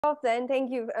Off then,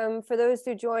 thank you. For those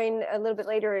who join a little bit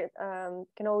later,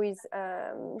 can always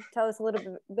tell us a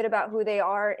little bit about who they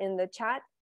are in the chat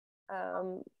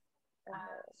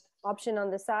option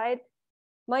on the side.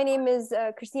 My name is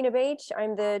Christina Baich.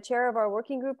 I'm the chair of our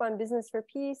working group on business for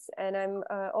peace, and I'm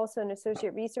also an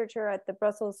associate researcher at the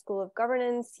Brussels School of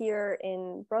Governance here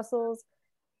in Brussels.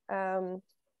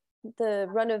 The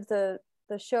run of the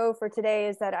show for today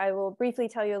is that I will briefly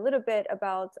tell you a little bit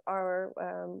about our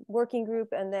working group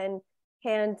and then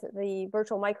hand the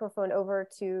virtual microphone over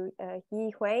to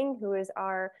Yi Huang, who is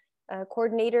our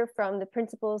coordinator from the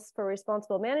Principles for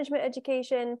Responsible Management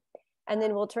Education. And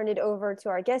then we'll turn it over to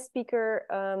our guest speaker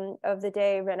of the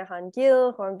day, Renahan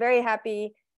Gil, who I'm very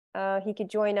happy he could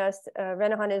join us.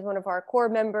 Renahan is one of our core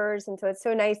members, and so it's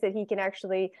so nice that he can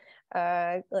actually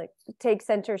take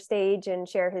center stage and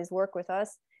share his work with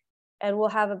us. And we'll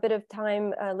have a bit of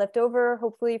time left over,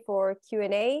 hopefully, for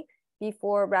Q&A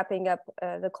before wrapping up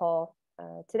the call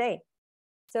today.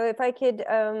 So if I could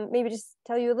maybe just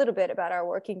tell you a little bit about our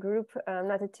working group,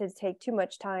 not to take too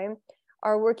much time.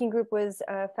 Our working group was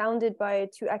founded by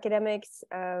two academics,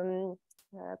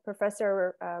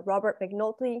 Professor Robert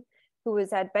McNulty, who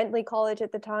was at Bentley College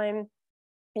at the time,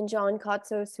 and John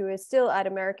Katsos, who is still at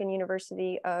American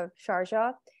University of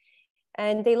Sharjah.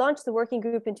 And they launched the working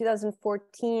group in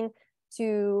 2014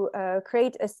 to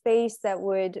create a space that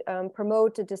would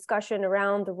promote a discussion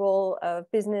around the role of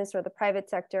business or the private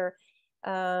sector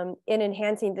in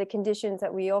enhancing the conditions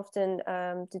that we often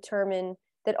determine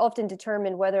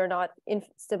whether or not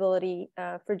instability,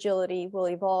 fragility will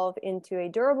evolve into a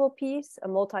durable peace, a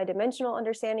multidimensional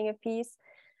understanding of peace,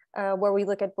 where we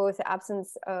look at both the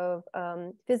absence of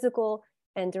physical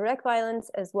and direct violence,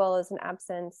 as well as an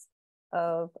absence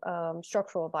of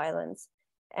structural violence,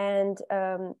 and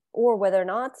or whether or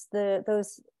not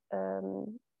those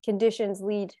conditions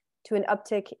lead to an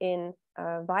uptick in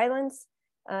violence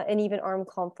and even armed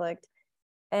conflict.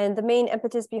 And the main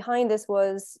impetus behind this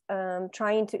was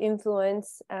trying to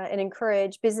influence and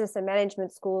encourage business and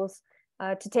management schools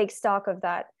to take stock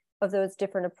of those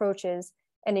different approaches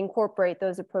and incorporate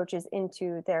those approaches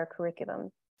into their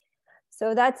curriculum.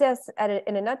 So that's us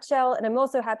in a nutshell. And I'm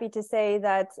also happy to say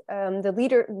that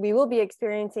we will be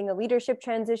experiencing a leadership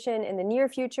transition in the near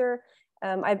future.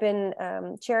 I've been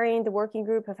chairing the working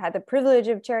group. I've had the privilege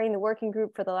of chairing the working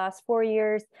group for the last 4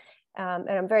 years. And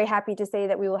I'm very happy to say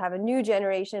that we will have a new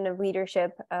generation of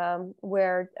leadership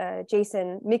where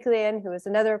Jason Miklian, who is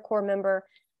another core member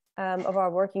of our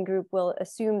working group, will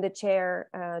assume the chair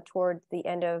toward the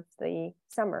end of the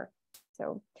summer.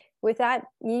 So with that,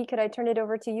 Yi, could I turn it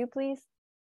over to you, please?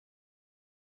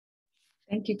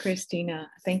 Thank you, Christina.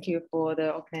 Thank you for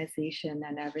the organization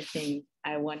and everything.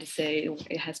 I want to say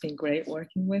it has been great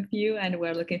working with you, and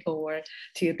we're looking forward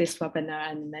to this webinar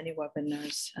and many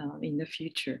webinars in the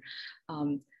future.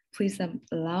 Please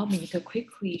allow me to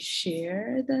quickly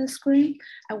share the screen.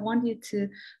 I wanted to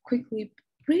briefly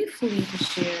to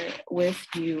share with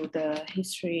you the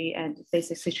history and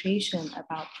basic situation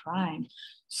about PRIME.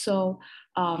 So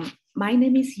my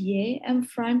name is Ye. I'm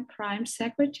from PRIME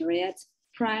Secretariat.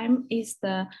 PRIME is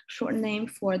the short name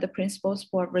for the Principles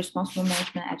for Responsible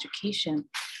Management Education.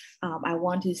 I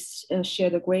want to share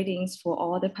the greetings for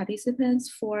all the participants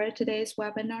for today's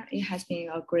webinar. It has been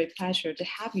a great pleasure to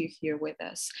have you here with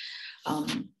us.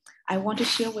 I want to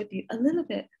share with you a little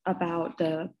bit about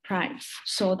the PRIME.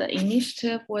 So the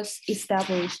initiative was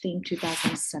established in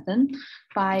 2007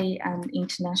 by an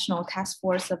international task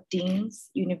force of deans,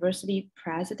 university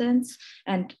presidents,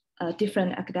 and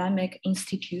different academic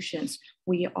institutions.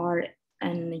 We are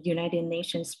an United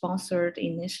Nations sponsored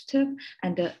initiative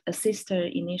and a sister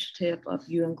initiative of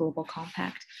UN Global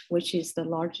Compact, which is the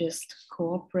largest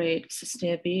corporate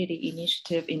sustainability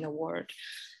initiative in the world.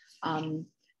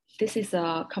 This is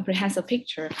a comprehensive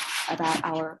picture about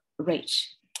our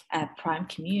reach at PRIME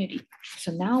community.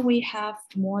 So now we have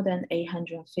more than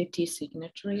 850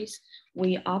 signatories.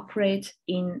 We operate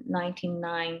in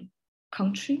 99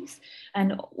 countries,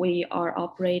 and we are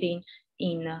operating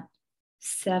in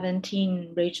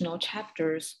 17 regional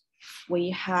chapters.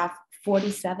 We have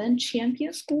 47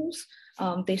 champion schools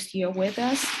this year with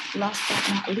us. Last but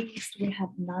not least, we have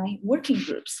 9 working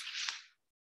groups.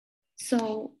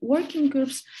 So working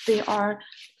groups, they are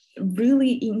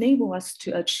really enable us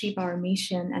to achieve our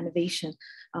mission and vision.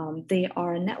 They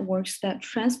are networks that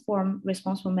transform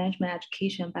responsible management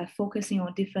education by focusing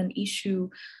on different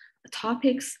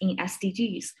topics in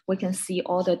SDGs. We can see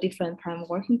all the different PRIME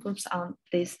working groups on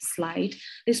this slide.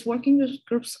 These working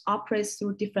groups operate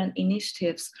through different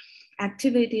initiatives,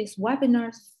 activities,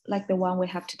 webinars like the one we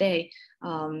have today,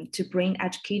 to bring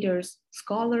educators,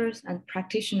 scholars, and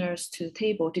practitioners to the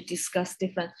table to discuss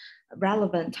different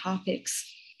relevant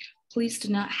topics. Please do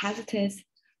not hesitate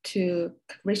to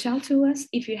reach out to us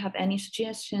if you have any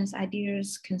suggestions,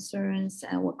 ideas, concerns,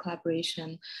 or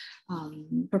collaboration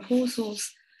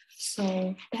proposals.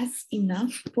 So that's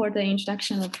enough for the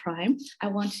introduction of PRIME. I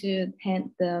want to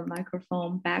hand the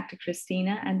microphone back to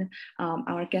Christina and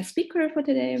our guest speaker for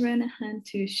today, Renahan,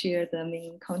 to share the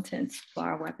main contents for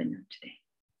our webinar today.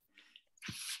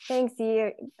 Thanks,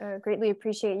 Yi. Greatly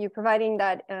appreciate you providing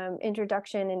that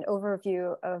introduction and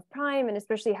overview of PRIME, and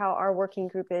especially how our working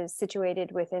group is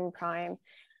situated within PRIME.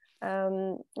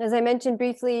 As I mentioned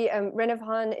briefly,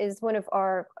 Renahan is one of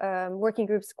our working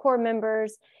group's core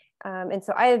members. And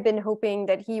so I have been hoping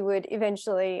that he would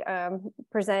eventually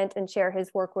present and share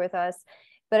his work with us.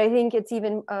 But I think it's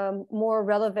even more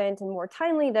relevant and more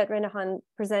timely that Renahan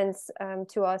presents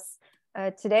to us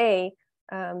today,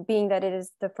 being that it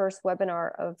is the first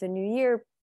webinar of the new year,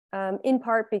 in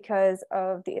part because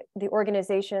of the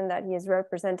organization that he is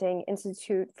representing,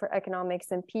 Institute for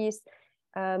Economics and Peace,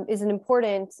 is an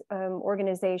important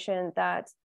organization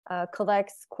that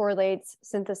collects, correlates,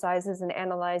 synthesizes, and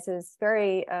analyzes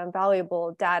very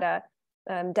valuable data,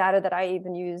 data that I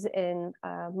even use in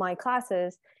my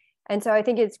classes. And so I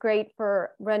think it's great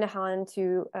for Renahan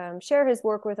to share his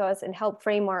work with us and help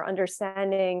frame our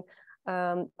understanding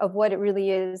of what it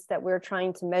really is that we're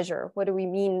trying to measure. What do we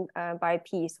mean by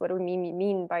peace? What do we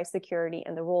mean by security,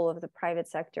 and the role of the private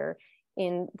sector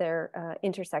in their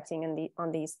intersecting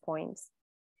on these points?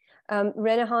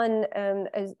 Renahan,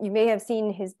 as you may have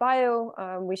seen his bio,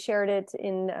 we shared it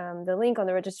in the link on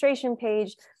the registration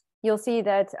page. You'll see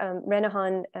that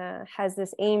Renahan has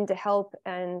this aim to help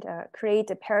and create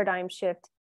a paradigm shift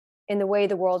in the way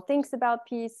the world thinks about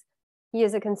peace. He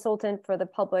is a consultant for the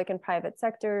public and private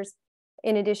sectors,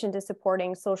 in addition to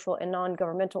supporting social and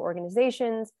non-governmental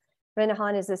organizations.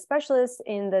 Renahan is a specialist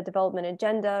in the development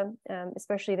agenda,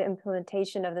 especially the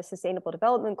implementation of the Sustainable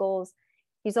Development Goals.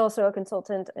 He's also a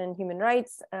consultant in human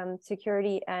rights,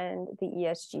 security, and the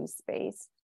ESG space.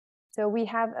 So we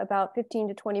have about 15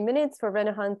 to 20 minutes for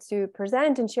Renahan to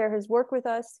present and share his work with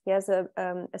us. He has a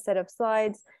set of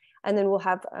slides, and then we'll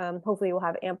have, hopefully we'll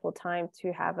have ample time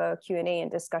to have a Q&A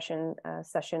and discussion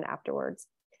session afterwards.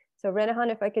 So Renahan,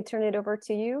 if I could turn it over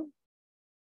to you.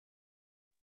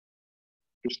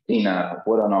 Christina,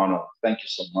 what an honor. Thank you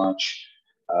so much.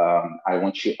 I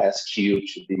want to ask you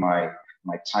to be my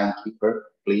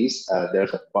timekeeper, please.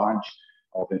 There's a bunch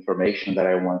of information that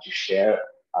I want to share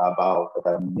about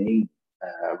the main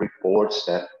reports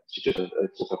that Institute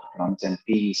of Economics and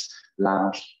Peace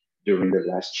launched during the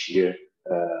last year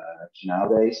to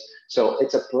nowadays. So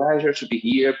it's a pleasure to be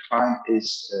here. PRIME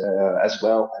is, as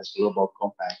well as Global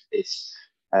Compact, is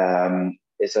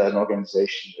an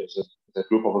organization, it's a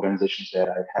group of organizations that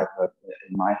I have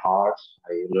in my heart.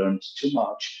 I learned too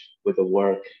much with the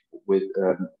work with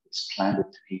splendid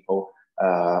people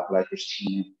like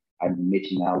Christine. I'm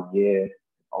meeting now here,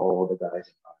 all the guys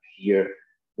are here,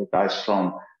 the guys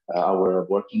from our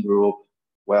working group.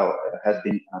 Well, it has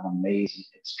been an amazing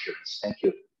experience. Thank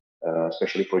you,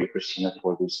 especially for you, Christina,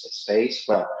 for this space.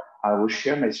 Well, I will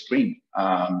share my screen.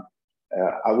 I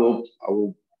will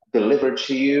deliver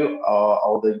to you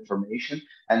all the information,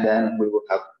 and then we will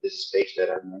have this space that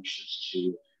I mentioned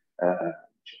to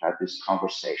have this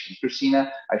conversation.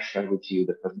 Christina, I shared with you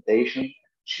the presentation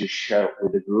to share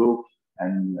with the group,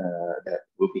 and that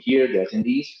will be here, the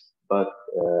attendees, but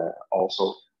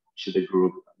also to the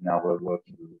group in our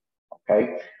working group.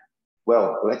 Okay.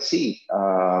 Well, let's see.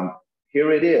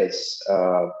 Here it is.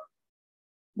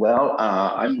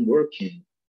 I'm working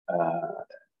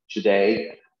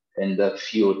today in the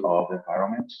field of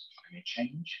environment, climate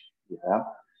change, yeah,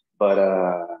 but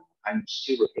I'm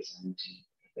still representing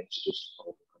the Institute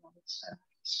of Economics and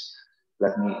Peace.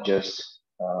 Let me just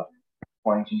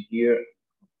point in here.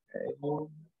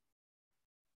 Okay.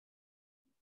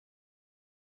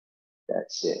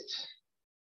 That's it.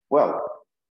 Well,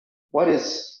 what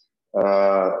is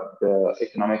the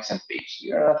Economics and Peace?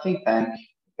 We are a think tank,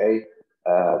 okay,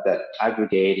 that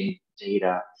aggregating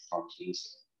data from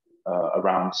these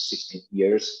around 16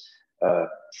 years,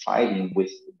 fighting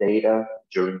with data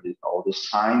during all this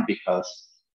time, because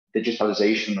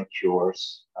digitalization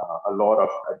occurs, a lot of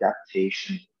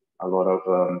adaptation, a lot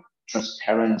of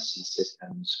transparency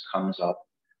systems comes up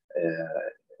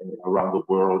around the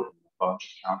world in a bunch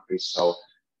of countries. So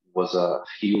it was a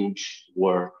huge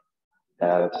work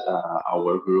that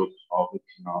our group of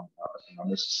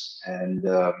economists and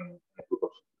a group of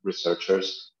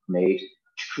researchers made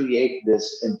to create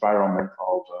this environment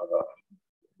of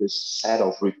this set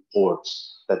of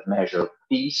reports that measure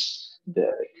peace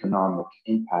the economic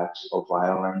impact of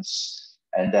violence,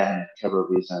 and then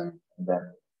terrorism, and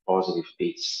then positive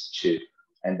bits too.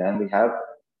 And then we have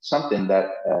something that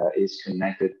is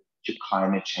connected to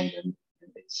climate change and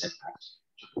its impact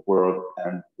to the world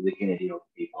and the dignity of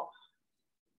people.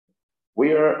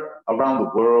 We are around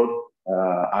the world.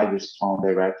 I respond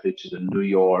directly to the New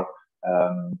York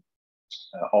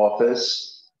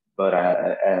office, but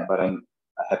I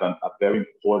have a very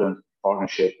important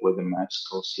partnership with the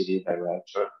Mexico City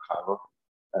director, Carlos.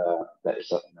 That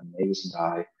is an amazing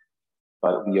guy.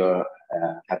 But we are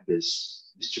have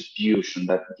this distribution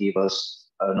that give us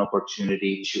an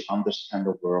opportunity to understand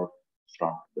the world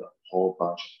from the whole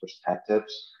bunch of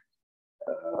perspectives.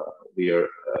 We are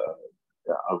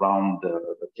around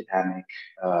the academic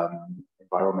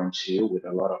environment too, with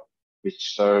a lot of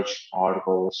research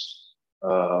articles,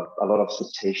 a lot of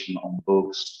citation on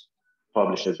books,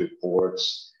 published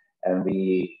reports, and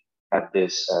we had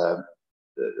this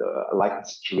like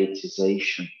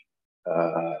securitization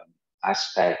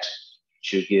aspect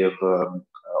to give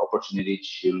opportunity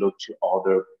to look to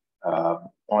other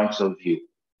points of view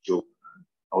to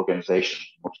organizations,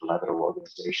 multilateral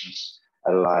organizations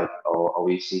like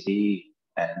OECD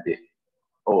and the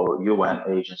UN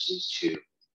agencies too.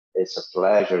 It's a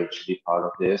pleasure to be part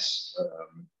of this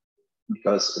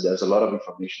because there's a lot of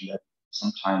information that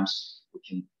sometimes we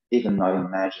can even not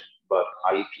imagine, but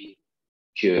IEP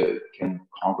can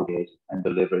congregate and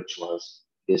deliver to us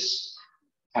this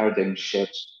paradigm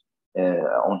shift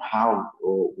on how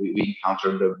we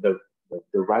encounter the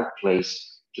right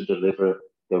place to deliver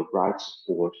the right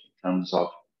support in terms of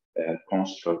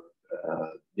construct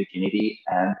dignity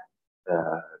and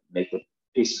make a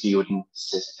peace building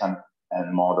system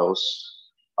and models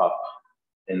up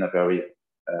in a very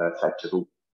effective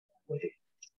way.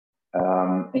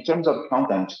 In terms of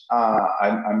content,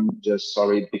 I'm just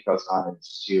sorry because I'm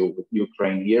still with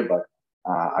Ukraine here, but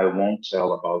I won't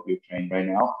tell about Ukraine right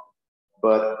now.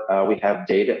 But we have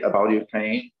data about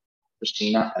Ukraine,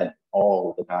 Christina, and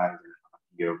all the guys that are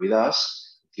here with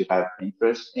us. If you have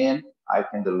interest in, I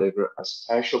can deliver a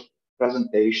special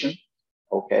presentation,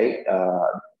 okay,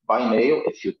 by mail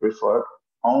if you prefer,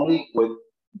 only with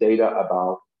data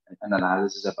about an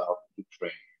analysis about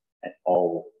Ukraine and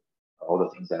all the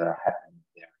things that are happening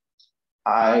there.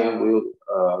 I will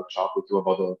talk with you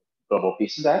about the Global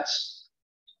Peace Index.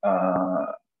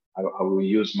 I will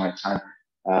use my time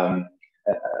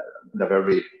in a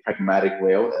very pragmatic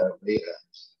way.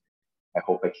 I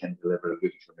hope I can deliver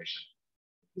good information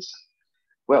this time.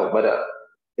 Well, but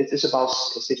it is about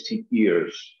 16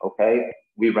 years, okay?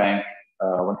 We rank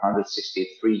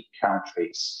 163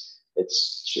 countries.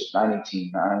 It's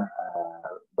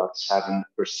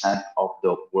 99.7% of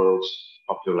the world's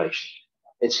population.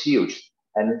 It's huge,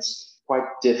 and it's quite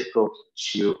difficult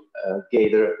to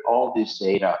gather all this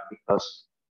data because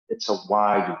it's a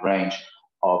wide range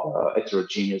of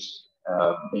heterogeneous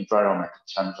environment in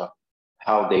terms of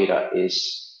how data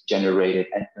is generated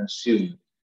and consumed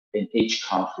in each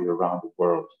country around the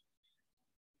world.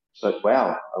 But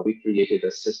well, we created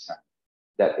a system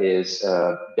that is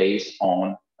based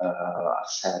on a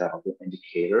set of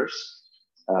indicators.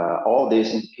 All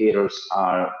these indicators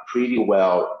are pretty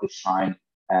well defined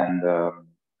and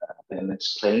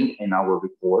explained in our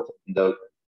report. In the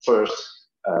first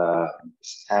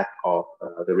step of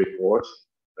the report,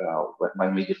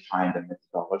 when we define the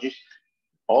methodology,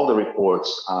 all the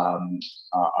reports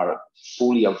are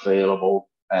fully available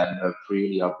and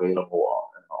freely available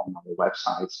on our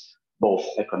websites, both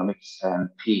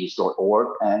economicsandpeace.org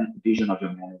and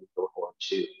visionofhumanity.org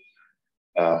too.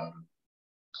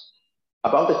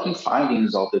 About the key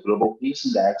findings of the Global Peace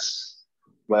Index,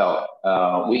 well,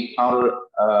 we encounter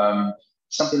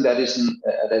something that is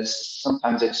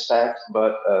sometimes expected,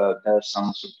 but there are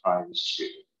some surprises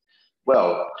too.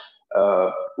 Well,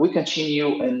 we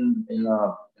continue in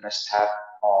a step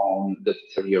on the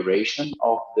deterioration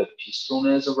of the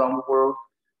peacefulness around the world,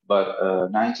 but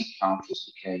 90 countries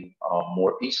became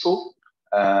more peaceful,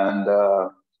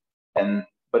 but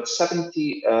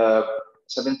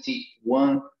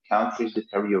 71 countries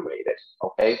deteriorated.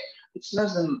 Okay, it's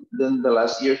less than the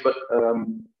last years, but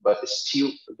it's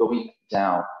still going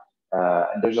down,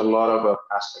 and there's a lot of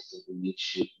aspects that we need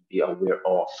to be aware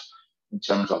of in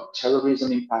terms of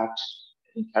terrorism impact,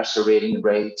 incarcerating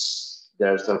rates.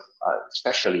 There's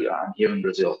especially here in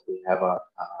Brazil, we have a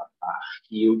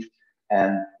huge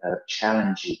and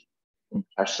challenging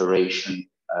incarceration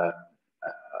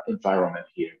environment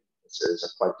here.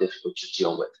 It's quite difficult to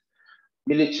deal with.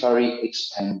 Military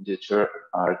expenditure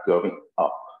are going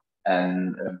up,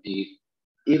 and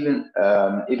even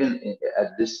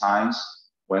at these times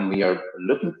when we are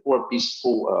looking for a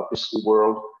peaceful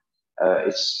world,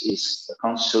 it's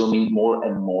consuming more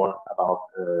and more about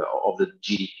of the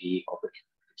GDP of the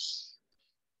countries.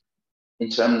 In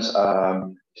terms,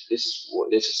 this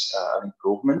is an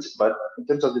improvement, but in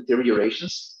terms of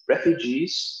deteriorations,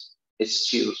 refugees is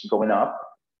still going up.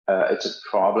 It's a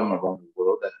problem around the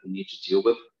world that we need to deal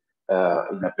with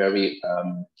in a very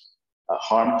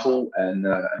harmful and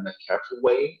a careful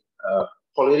way.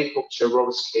 Political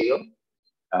terror scale.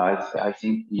 I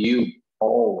think you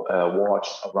all watch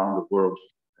around the world,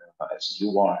 as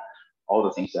you are, all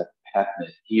the things that happen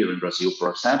here in Brazil, for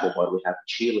example, but we have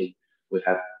Chile, we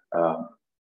have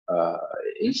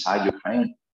inside Ukraine,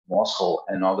 Moscow,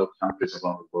 and other countries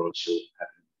around the world too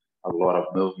have a lot of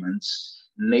movements.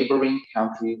 Neighboring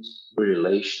countries'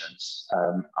 relations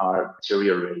are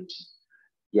deteriorating.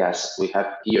 Yes, we have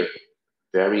here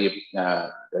very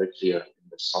clear in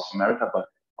the South America, but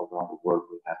around the world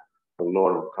we have a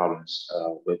lot of problems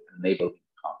with neighboring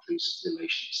countries'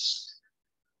 relations.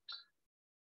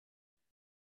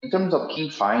 In terms of key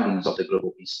findings of the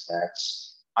Global Peace Index,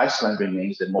 Iceland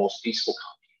remains the most peaceful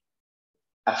country.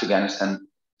 Afghanistan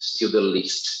still the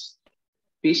least.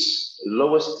 Peace,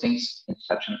 lowest since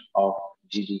inception of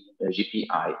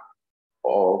GPI.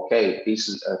 Okay,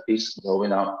 peace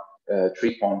going up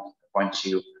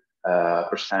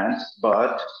 3.2%,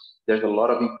 but there's a lot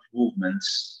of improvements,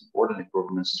 important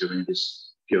improvements during this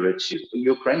period too.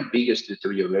 Ukraine's biggest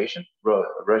deterioration,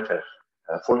 Russia,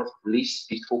 fourth least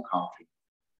peaceful country.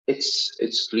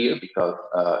 It's clear because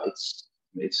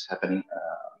it's happening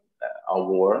a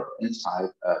war inside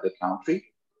the country,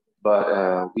 but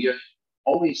we are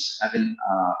always having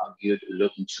a good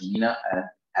look into MENA and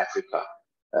Africa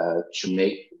to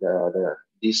make that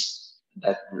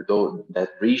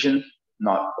region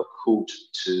not a coup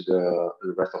to the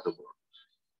rest of the world.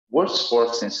 Worst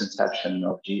score since inception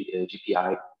of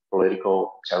GPI,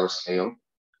 political terror scale,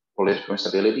 political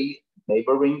instability,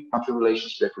 neighboring country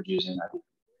relations, refugees, and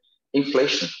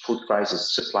inflation, food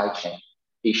crisis, supply chain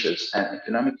issues, and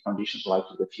economic conditions like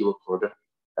the fuel further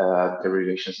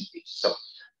deteriorations in peace. So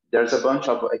there's a bunch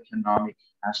of economic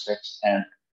aspects and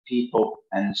people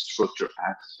and structure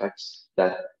aspects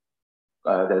that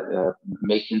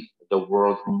making the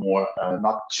world more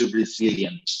not too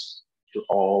resilient to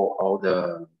all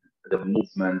the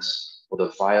movements or the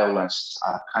violence,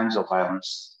 kinds of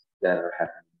violence that are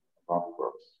happening around the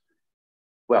world.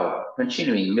 Well,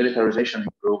 continuing, militarization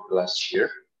improved last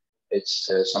year. It's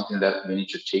something that we need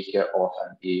to take care of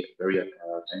and be very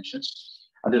attention.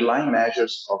 Underlying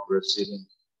measures of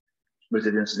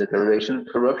resilience deterioration,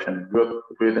 corruption,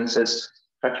 grievances,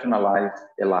 factionalized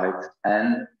elite,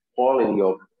 and quality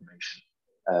of information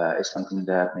is something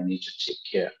that we need to take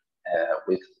care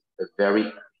with a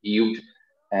very huge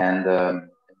and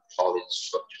solid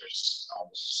structures on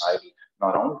the society,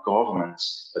 not only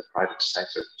governments, but private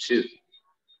sector too.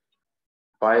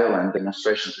 Violent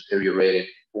demonstrations deteriorated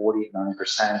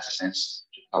 49% since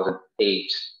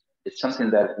 2008. It's something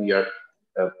that we are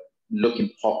looking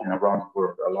popping around the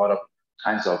world. A lot of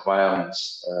kinds of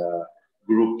violence,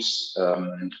 groups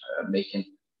making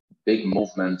big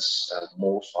movements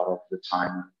most part of the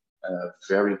time, in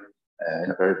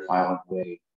a very violent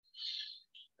way.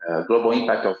 Global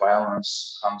impact of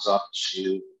violence comes up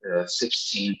to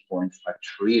 16.5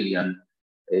 trillion.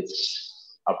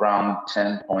 It's around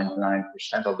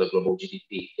 10.9% of the global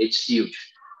GDP. It's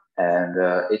huge, and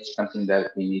it's something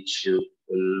that we need to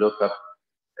look up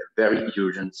very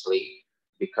urgently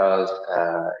because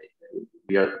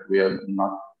we are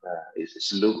not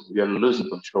we are losing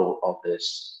control of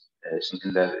this.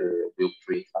 Something that will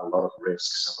create a lot of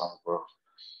risks around the world.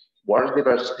 What is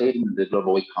devastating the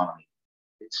global economy?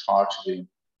 It's hard to do.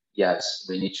 Yes,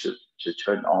 we need to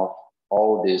turn off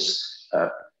all these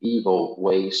evil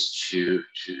ways to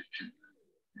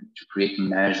create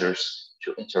measures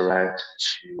to interact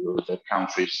to the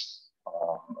countries,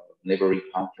 neighboring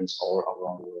countries all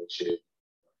around the world too.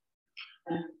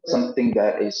 Something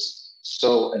that is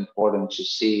so important to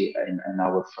see in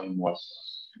our framework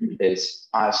is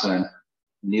Iceland,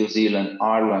 New Zealand,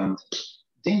 Ireland,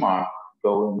 Denmark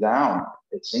going down.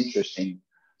 It's interesting,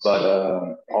 but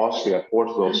Austria,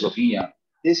 Portugal, Slovenia.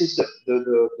 This is the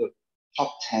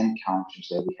top 10 countries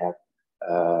that we have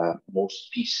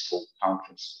most peaceful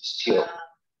countries still,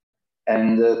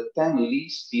 and the 10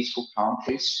 least peaceful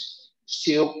countries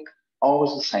still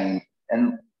always the same.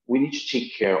 And we need to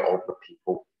take care of the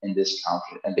people in this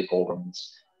country and the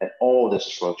governments and all the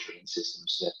structures and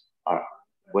systems that are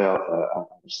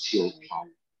still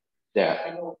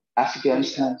there.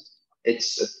 Afghanistan,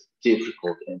 it's a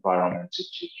difficult environment to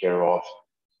take care of.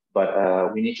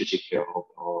 but we need to take care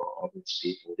of these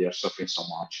people. They are suffering so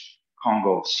much.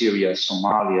 Congo, Syria,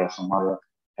 Somalia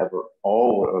have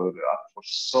all for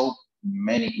so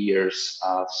many years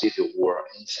civil war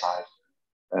inside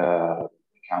the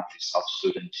country, South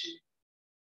Sudan too.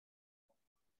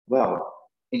 Well,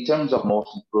 in terms of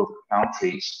most improved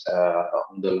countries,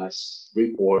 on the last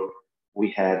report,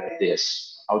 we had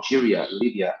this: Algeria,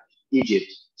 Libya,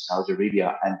 Egypt, Saudi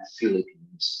Arabia, and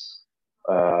Philippines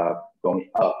going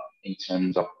up in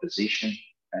terms of position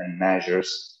and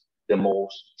measures. The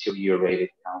most deteriorated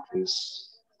countries,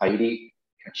 Haiti,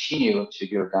 continue to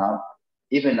go down,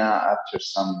 even after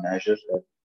some measures that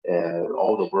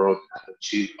all the world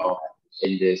took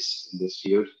in this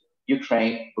field.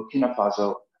 Ukraine, Burkina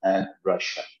Faso, and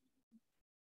Russia.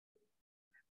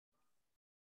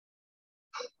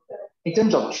 In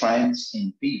terms of trends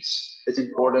in peace, it's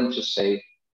important to say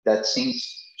that since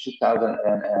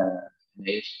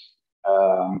 2008,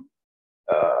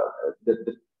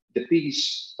 the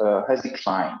peace has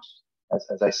declined,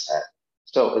 as I said.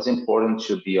 So it's important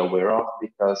to be aware of,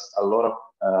 because a lot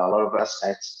of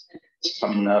aspects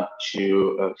coming up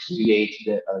to create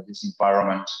this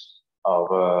environment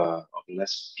of a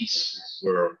less peaceful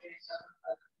world.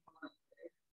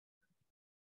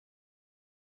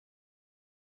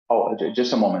 Oh,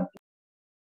 just a moment.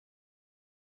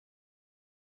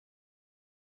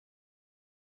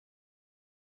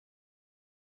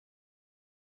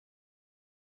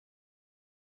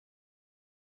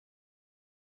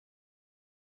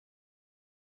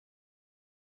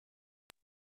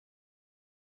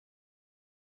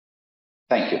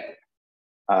 Thank you.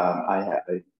 I have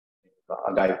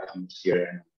a guy who comes here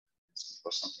and asks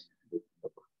for something.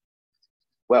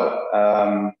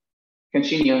 Well,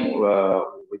 continuing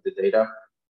with the data,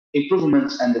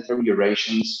 improvements and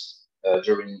deteriorations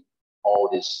during all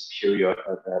this period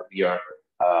that we are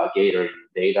gathering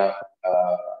data.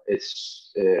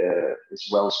 It's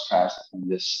well stressed in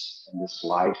this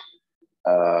slide.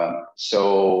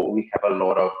 So we have a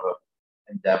lot of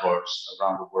endeavors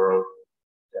around the world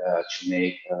to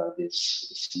make this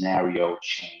scenario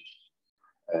change.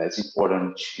 It's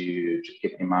important to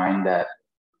keep in mind that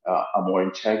a more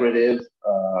integrative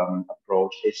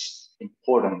approach is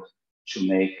important to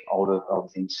make all the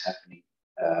things happening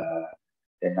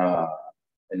in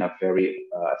a very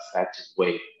effective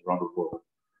way around the world.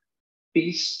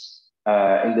 Peace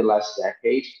in the last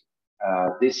decade,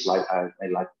 this slide I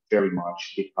like very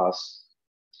much, because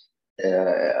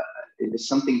it is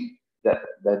something that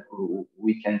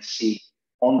we can see.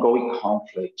 Ongoing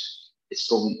conflict is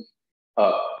going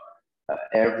up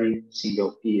every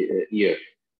single year.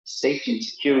 Safety and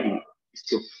security is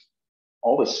still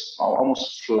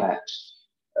almost flat,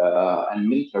 and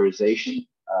militarization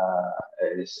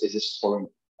is scoring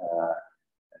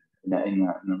in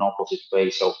an opposite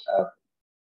way. So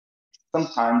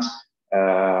sometimes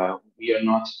we are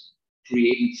not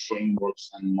creating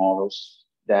frameworks and models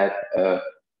that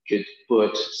could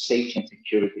put safety and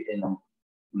security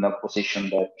in a position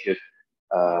that could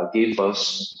give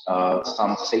us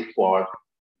some safeguard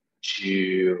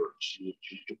to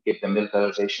keep the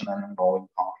militarization and ongoing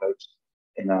conflict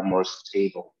in a more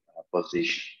stable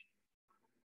position.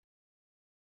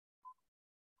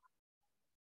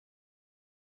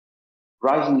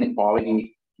 Rising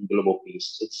inequality in global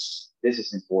peace. This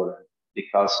is important,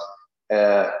 because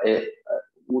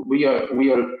we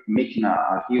are making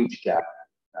a huge gap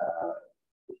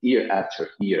year after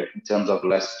year in terms of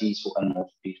less peaceful and more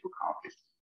peaceful countries.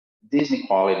 These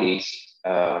inequalities,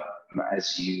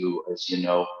 as you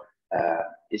know,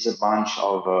 is a bunch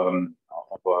of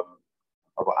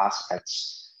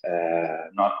aspects,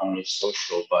 not only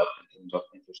social, but in terms of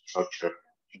infrastructure,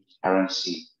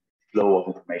 transparency, flow of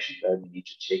information that we need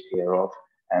to take care of.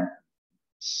 And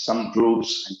some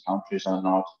groups and countries are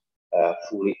not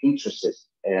fully interested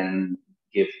in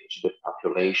give to the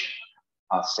population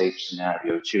a safe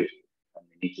scenario too. And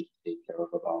we need to take care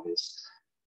of about this.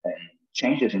 And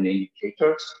changes in the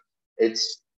indicators,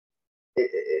 it's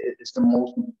the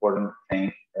most important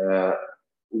thing.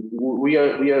 We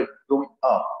are going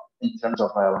up in terms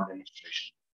of violent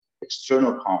demonstration,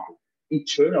 external conflict,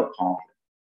 internal conflict,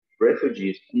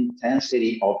 refugees,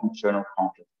 intensity of internal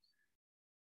conflict.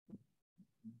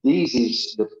 These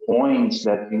is the points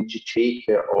that we need to take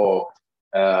care of.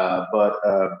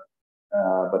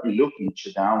 But looking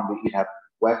to down, we have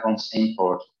weapons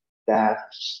import,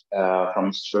 deaths from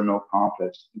external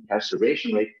conflicts,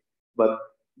 incarceration rate, but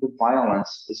the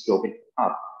violence is going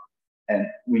up. And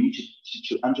we need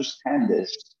to understand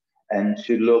this and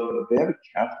to look very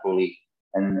carefully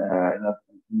and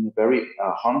in a very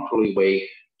harmful way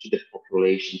to the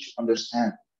population to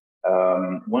understand.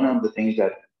 One of the things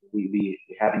that we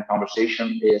have in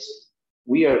conversation is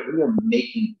we are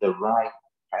making the right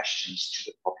questions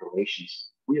to the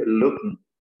populations. We are looking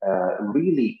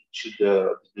really to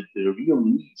the real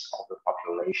needs of the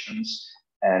populations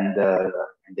and the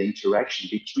interaction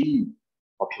between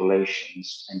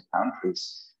populations and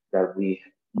countries that we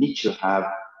need to have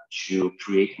to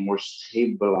create more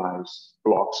stabilized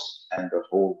blocks and the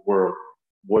whole world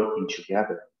working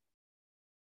together.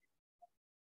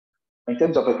 In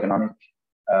terms of economic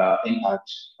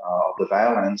impact of the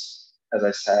violence, as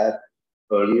I said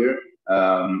earlier,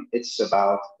 it's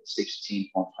about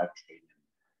 16.5 trillion.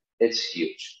 It's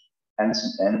huge, and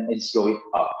it's going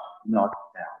up, not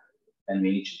down. And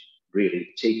we need to really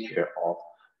take care of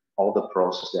all the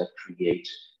processes that create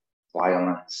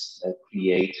violence, that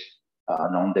create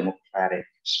non-democratic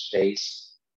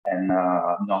space and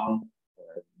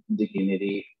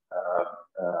non-dignity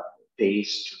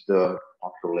base to the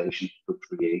population to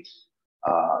create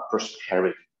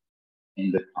prosperity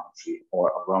in the country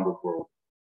or around the world.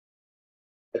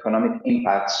 Economic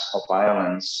impacts of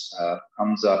violence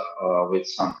comes up with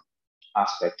some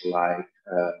aspect like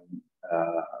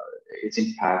its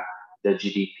impact, the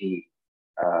GDP.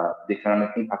 The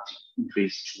economic impact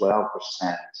increased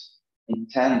 12%. In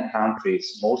 10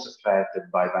 countries most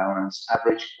affected by violence,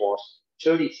 average cost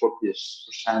 34%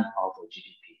 of the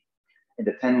GDP. In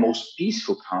the 10 most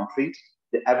peaceful countries,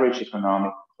 the average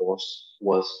economic cost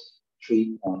was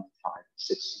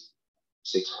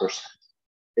 3.566%.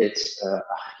 It's a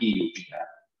huge gap,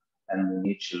 and we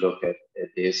need to look at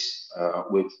this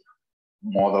with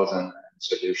models and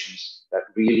solutions that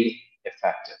really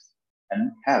effective.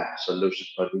 And we have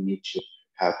solutions, but we need to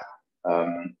have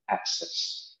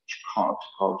access to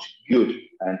good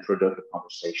and productive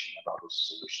conversation about those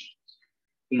solutions.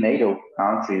 In NATO,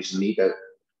 countries need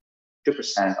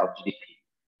 2% of GDP.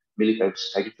 Military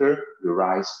expenditure will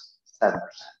rise 7%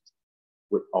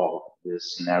 with all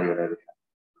this scenario that we have.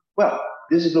 Well,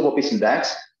 this is Global Peace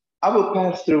Index. I will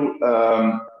pass through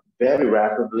very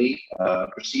rapidly.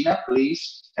 Christina,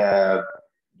 please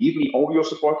give me all your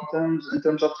support in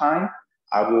terms of time.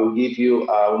 I will give you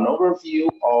an overview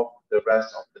of the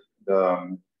rest of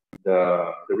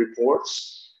the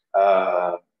reports,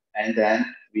 and then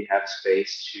we have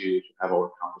space to have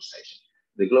our conversation.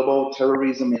 The Global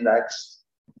Terrorism Index.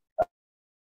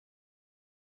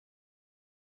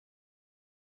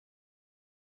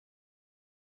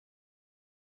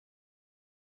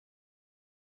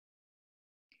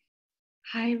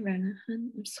 Hi,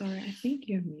 Renahan. I'm sorry, I think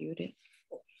you're muted.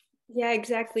 Yeah,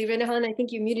 exactly. Renahan, I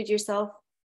think you muted yourself.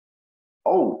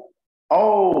 Oh,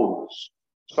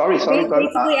 sorry.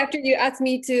 Basically, after you asked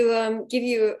me to give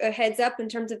you a heads up in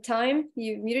terms of time,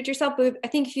 you muted yourself. But I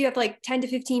think if you have like 10 to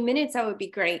 15 minutes, that would be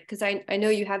great, because I know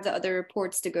you have the other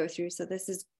reports to go through. So this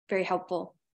is very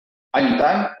helpful. I'm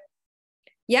done?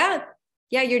 Yeah,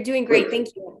 you're doing great.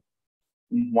 Thank you.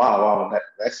 Wow.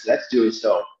 Let's do it.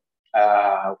 So,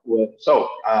 I will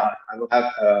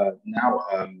have now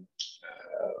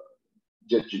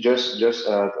just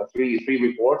three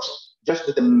reports, just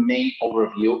with the main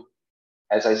overview.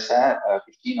 As I said,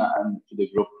 Christina and to the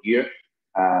group here,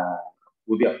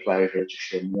 will be a pleasure to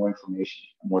share more information,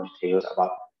 more details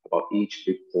about each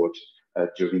report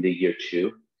during the year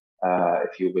two,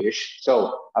 if you wish.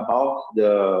 So about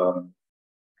the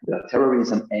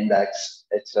terrorism index,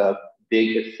 it's a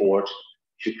big effort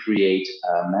to create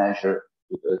a measure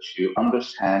to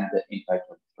understand the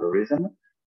impact of terrorism.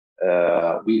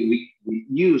 We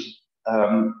use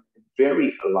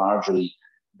very largely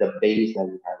the base that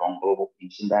we have on Global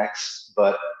Peace Index,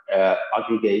 but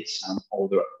aggregate some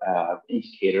other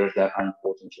indicators that are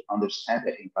important to understand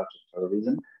the impact of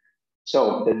terrorism.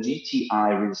 So the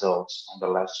GTI results on the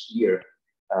last year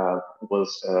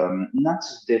was not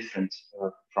so different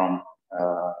from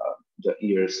the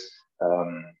years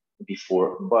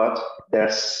before, but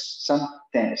there's some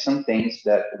things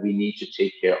that we need to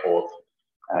take care of,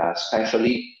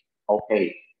 especially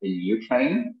in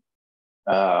Ukraine,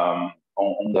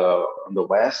 on the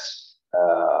west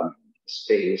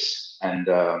space and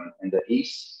in the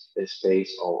east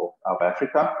space of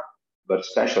Africa, but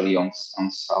especially on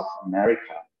South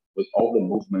America, with all the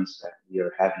movements that we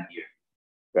are having here,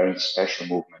 very special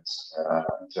movements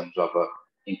in terms of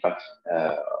impact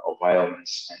of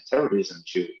violence and terrorism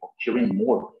to occurring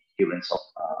more here in South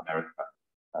America,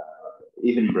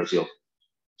 even in Brazil.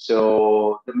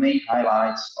 So the main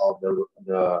highlights of the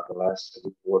last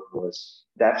report was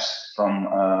deaths from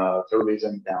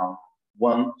terrorism down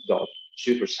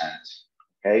 1.2%.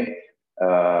 Okay,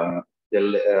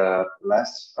 the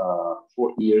last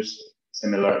 4 years,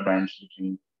 similar range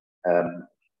between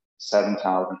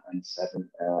 7,000 and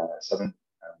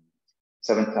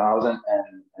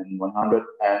 7,100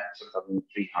 and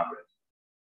 7,300.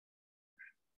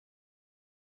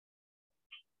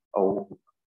 Oh,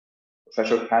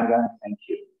 Professor Kangan, thank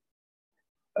you.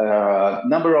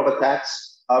 Number of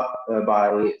attacks up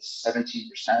by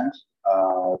 17%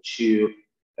 to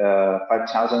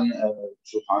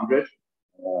 5,200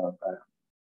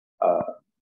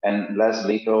 and less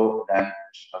lethal than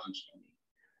 2020.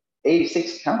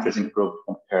 86 countries improved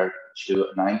compared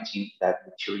to 19 that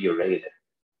deteriorated.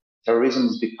 Terrorism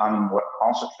is becoming more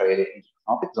concentrated in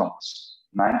conflict zones.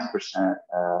 97%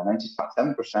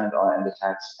 are end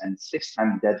attacks and 6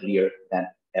 times deadlier than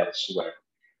elsewhere.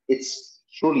 It's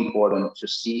truly important to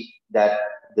see that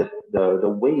the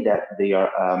way that they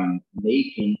are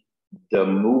making the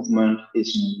movement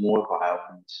is more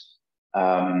violent.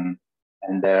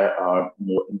 And there are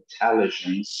more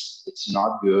intelligence. It's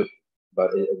not good,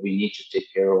 but we need to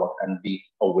take care of and be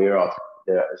aware of.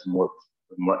 There is more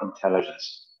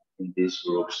intelligence in these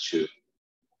groups too,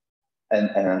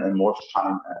 and more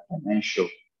financial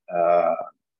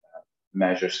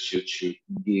measures to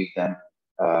give them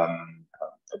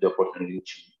the opportunity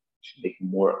to make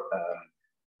more,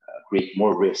 create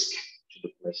more risk to the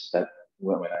places that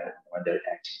when they're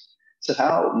acting. So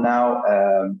how now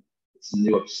it's a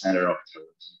new epicenter of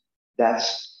terrorism. That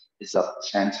is up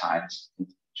 10 times in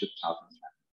 2010.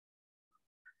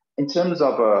 In terms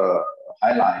of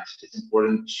highlights, it's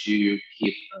important to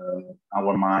keep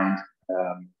our mind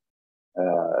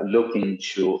looking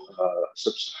to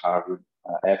sub-Saharan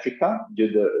Africa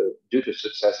due to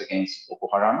success against Boko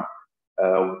Haram,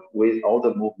 with all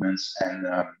the movements and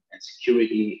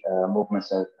security movements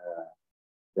that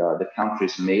the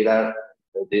countries made.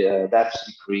 That's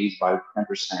decreased by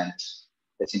 10%.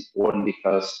 That's important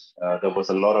because there was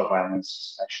a lot of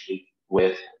violence, especially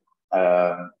with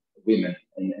women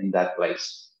in that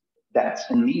place. That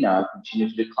in MENA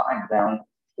continues to decline, down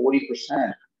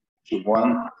 40% to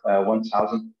around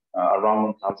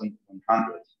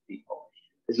 1,100 people.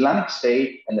 Islamic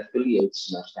State and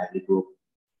affiliates Nationality Group,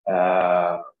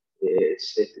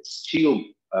 it's still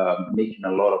making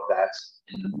a lot of that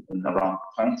in around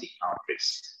 20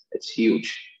 countries. It's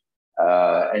huge.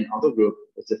 And other group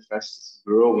is the fastest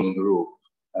growing group,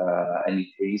 and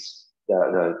increased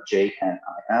the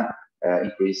JNIM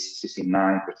increased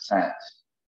 69%.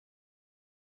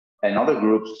 And other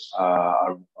groups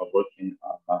are working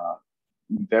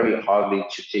very hardly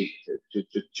to take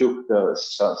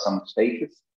some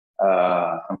states,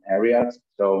 some areas.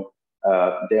 So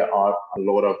there are a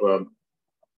lot of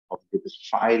groups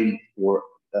fighting for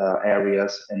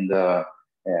areas in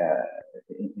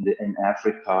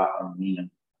Africa and MENA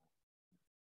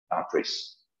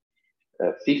countries.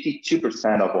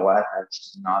 52% of all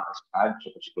attacks not ascribed to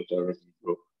a particular terrorism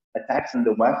group. Attacks in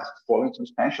the West falling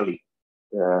substantially.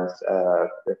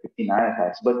 59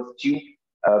 attacks, but still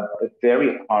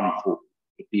very harmful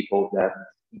to people that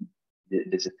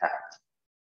this attack.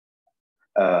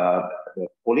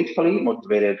 Politically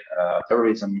motivated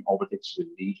terrorism overtakes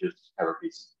religious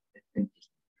terrorism. It's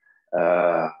interesting.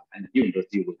 And here in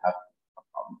Brazil, we have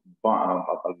a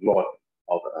lot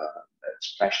of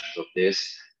expressions of this,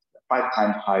 5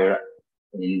 times higher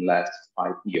in the last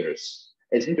 5 years.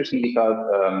 It's interesting because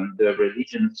the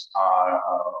religions are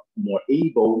more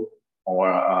able or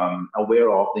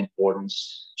aware of the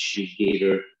importance to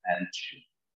gather and to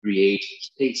create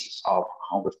spaces of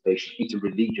conversation,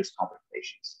 interreligious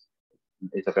conversations.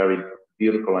 It's a very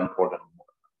beautiful and important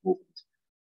movement.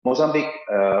 Mozambique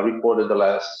reported the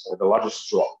largest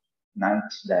drop, 9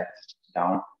 deaths,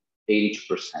 down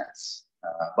 80%,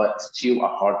 but still a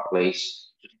hard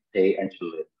place to stay and to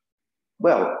live.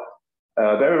 Well,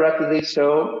 very rapidly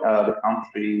so, the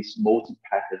countries most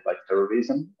impacted by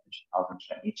terrorism in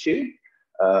 2022.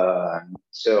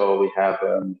 So we have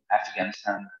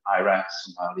Afghanistan, Iraq,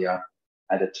 Somalia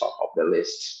at the top of the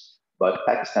list, but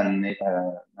Pakistan,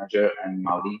 Niger, and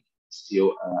Mali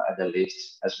still at the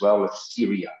list, as well as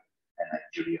Syria and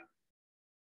Nigeria.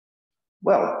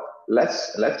 Well,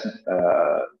 let's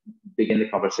begin the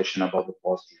conversation about the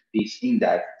positive peace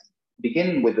index.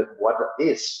 Begin with what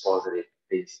is positive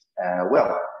peace.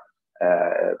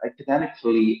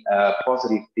 Academically,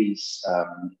 positive peace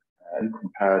in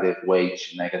comparative way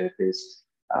to negative peace,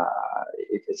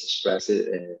 it's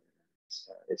expressive.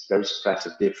 It's very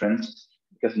expressive difference,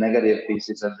 because negative peace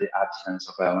is the absence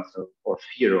of violence or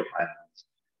fear of violence.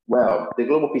 Well, the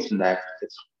Global Peace Index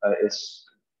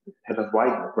has a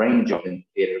wide range of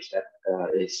indicators that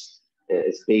is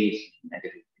based on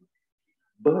negative peace.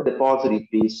 But the positive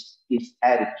peace is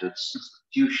attitudes,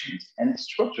 institutions, and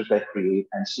structures that create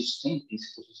and sustain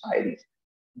peaceful societies.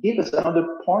 Give us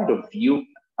another point of view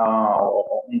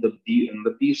on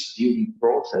the peace building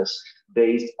process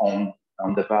based on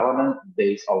development,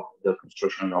 based on the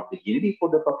construction of dignity for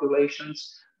the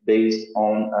populations, based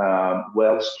on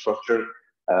well-structured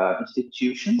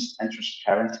institutions and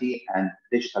transparency and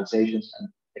digitalizations and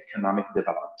economic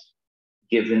development,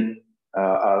 giving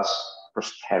us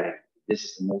prosperity. This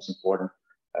is the most important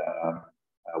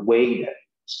way that,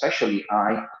 especially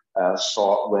I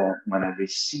saw when I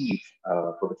received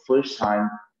for the first time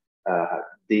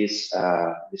this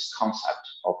concept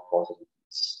of positive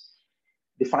peace.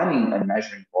 Defining and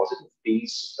measuring positive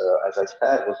peace, as I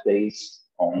said, was based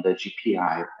on the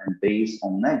GPI and based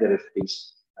on negative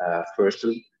peace.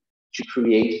 Firstly, to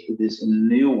create this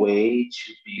new way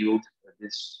to build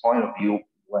this point of view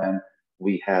when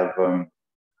we have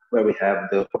where we have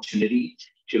the opportunity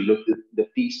to look at the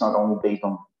peace not only based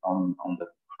on the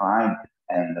crime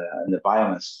and the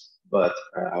violence, but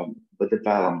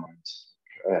development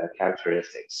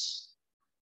characteristics.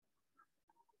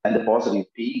 And the positive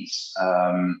peace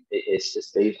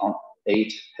is based on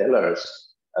 8 pillars.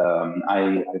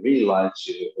 I really like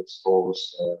to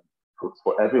expose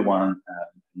for everyone,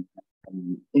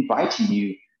 inviting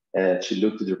you to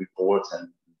look to the reports and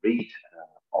read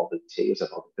all the details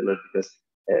about the pillars, because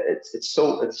it's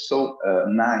so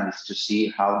nice to see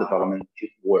how development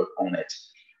could work on it.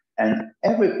 And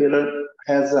every pillar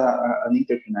has an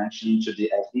interconnection to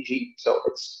the SDG, so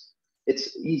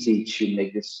it's easy to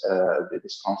make this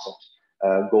concept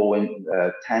going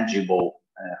tangible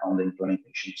on the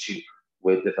implementation too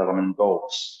with development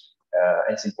goals.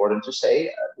 It's important to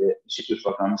say the Institute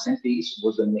for Economics and Peace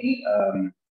was the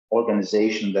main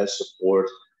organization that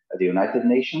supports the United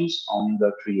Nations on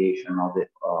the creation of the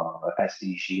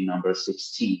SDG number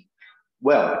 16.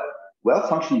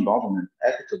 Well-functioning government,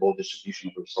 equitable distribution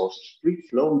of resources, free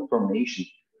flow information.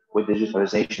 With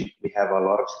digitalization, we have a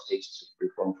lot of states to free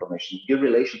flow information, good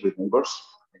relations with neighbors,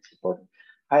 it's important,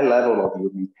 high level of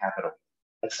human capital,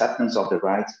 acceptance of the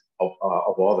rights of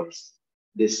others.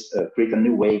 This creates a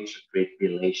new way to create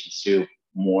relations to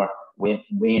more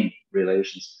win-win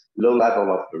relations, low level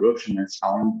of corruption and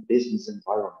sound business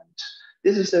environment.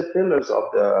 This is the pillars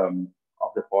of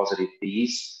the positive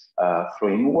peace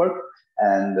framework,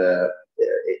 and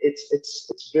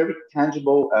it's very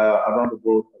tangible around the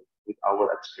world with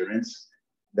our experience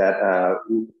that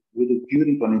with a good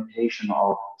implementation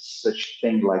of such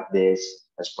thing like this,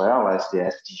 as well as the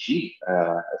SDG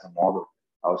as a model,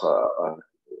 also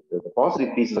the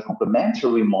positive peace is a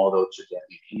complementary model to the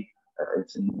SDG.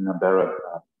 It's in a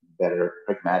better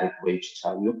pragmatic way to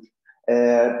tell you.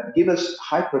 Give us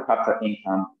high per capita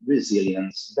income,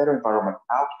 resilience, better environmental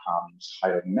outcomes,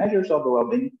 higher measures of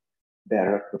well-being,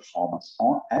 better performance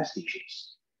on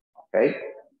SDGs. Okay.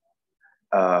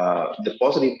 The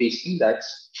positive peace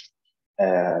index,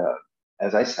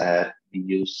 as I said, we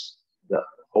use the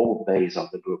whole base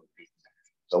of the group.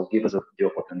 So give us the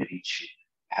opportunity to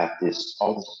have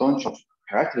all this bunch of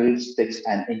characteristics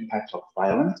and impacts of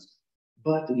violence,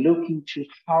 but looking to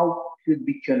how could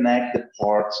we connect the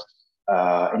parts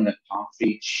in the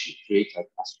country to create a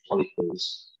solid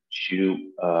base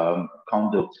to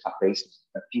conduct a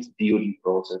peace building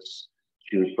process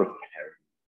to prepare.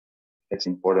 It's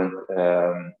important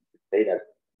to say that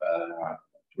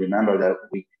to remember that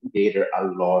we gather a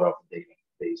lot of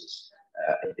databases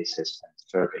in this system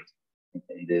survey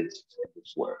in this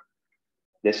work.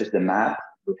 This is the map.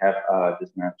 We have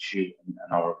this map too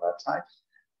on our website.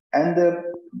 And the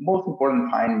most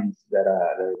important findings that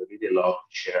I really love to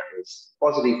share is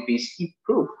positive peace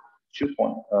improved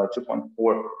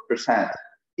 2.4%.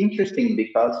 Interesting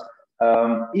because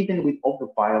even with all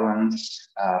the violence,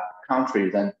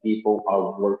 countries and people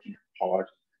are working hard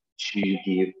to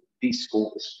give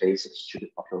peaceful spaces to the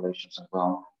populations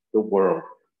around the world.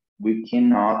 We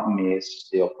cannot miss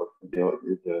the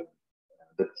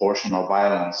portion of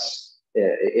violence.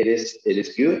 It is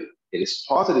good. It is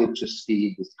positive to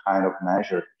see this kind of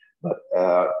measure, but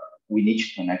we need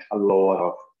to connect a lot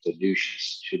of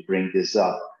solutions to bring this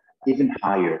up even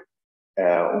higher.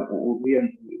 We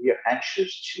are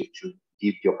anxious to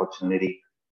give the opportunity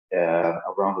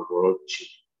around the world to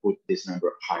put this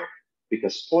number higher,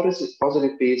 because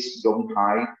positive peace going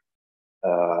high,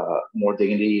 more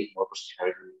dignity, more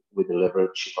prosperity we deliver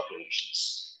to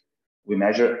populations. We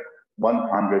measure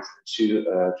 100 to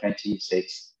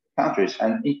 26 countries,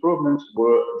 and improvements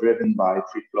were driven by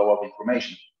free flow of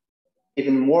information.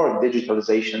 Even more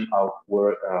digitalization of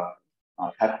work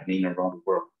happening around the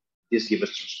world. This gives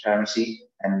us transparency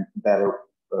and better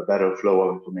flow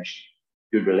of information,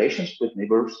 good relations with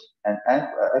neighbors, and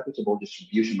equitable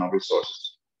distribution of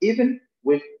resources. Even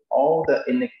with all the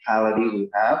inequality we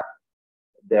have,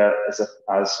 there is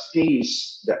a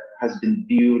space that has been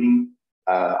building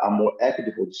a more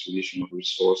equitable distribution of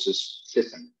resources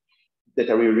system.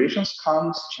 Deteriorations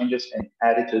comes, changes, and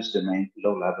attitudes demand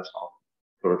low levels of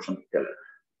corruption together.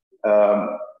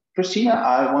 Christina,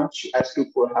 I want to ask you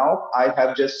for help. I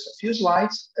have just a few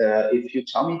slides. If you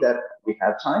tell me that we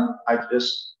have time, I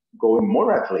just go more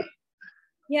rapidly.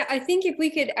 Yeah, I think if we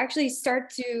could actually start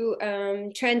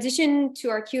to transition to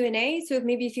our Q&A. So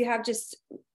maybe if you have just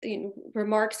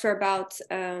remarks for about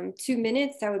 2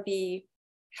 minutes, that would be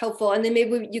helpful. And then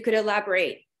maybe you could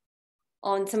elaborate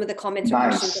on some of the comments or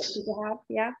questions that people have.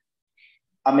 Yeah.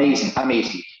 Amazing,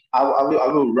 amazing. I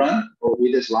will run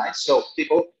with the slides. So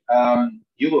people,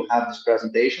 you will have this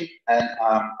presentation, and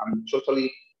I'm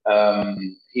totally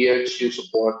here to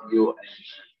support you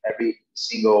and every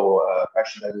single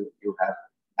question that you have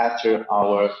after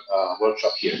our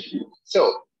workshop here.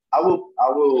 So I will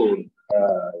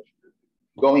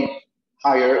going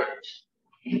higher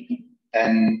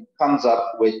and comes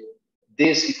up with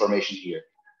this information here: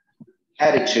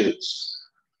 attitudes,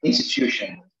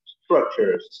 institutions,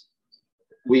 structures.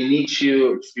 We need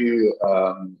to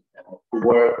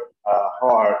work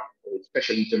hard,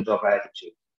 especially in terms of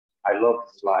attitude. I love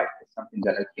this slide. It's something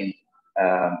that I can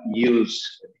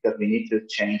use because we need to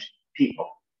change people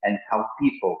and how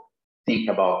people think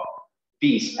about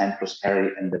peace and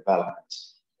prosperity and development.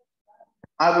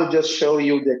 I will just show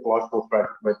you the Ecological Threat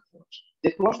Report. The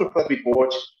Ecological Threat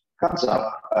Report comes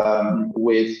up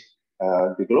with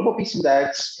the Global Peace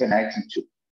Index connecting to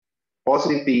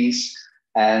positive peace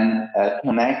and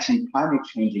connecting climate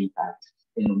change impact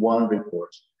in one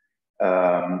report.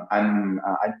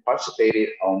 I participated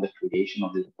on the creation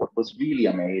of this report. It was really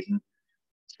amazing.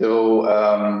 So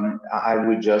I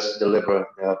will just deliver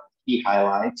the key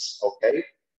highlights, okay?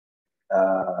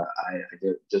 I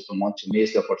just don't want to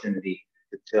miss the opportunity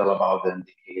to tell about the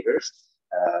indicators.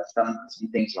 Some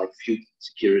things like food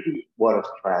security, water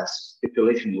stress,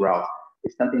 population growth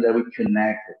is something that we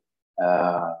connected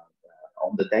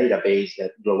on the database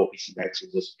that Global Peace Index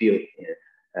was built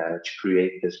to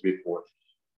create this report.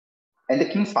 And the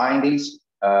key findings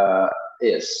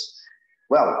is,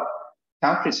 well,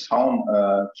 countries home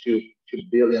to 2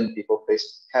 billion people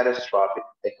face catastrophic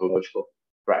ecological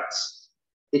threats.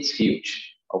 It's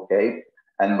huge, okay?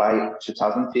 And by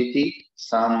 2050,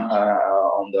 some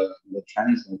on the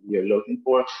trends that we are looking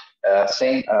for,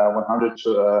 saying 100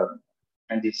 to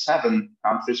 27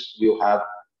 countries will have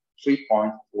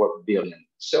 3.4 billion.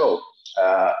 So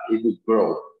it would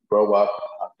grow up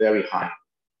very high.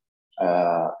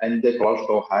 And the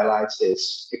ecological highlights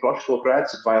is ecological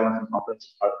threats, violence, and conflict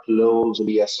are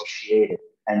closely associated.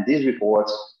 And this report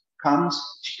comes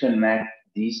to connect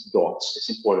these dots. It's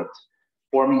important,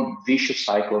 forming vicious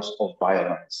cycles of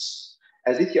violence.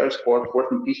 As ETR sport,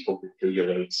 working peaceful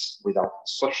deteriorates without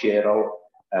societal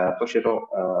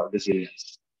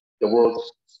resilience. The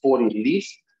world's 40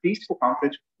 least peaceful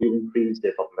countries will increase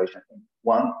their population in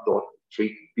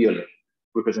 1.3 billion,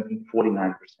 representing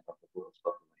 49% of the world's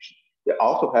population. They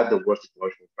also have the worst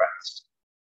ecological threats.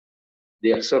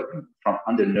 They are suffering from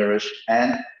undernourished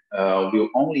and will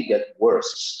only get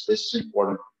worse. This is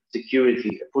important.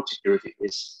 Security, food security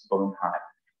is going high.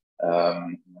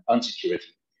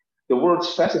 Unsecurity. The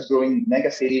world's fastest growing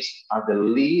megacities are the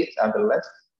less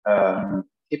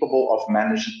capable of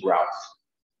managing growth.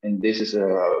 And this is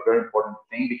a very important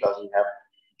thing because we have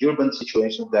urban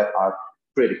situations that are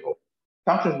critical.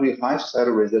 Countries with high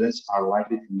societal resilience are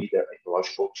likely to meet their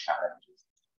ecological challenges.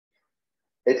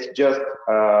 It's just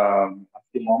a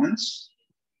few moments.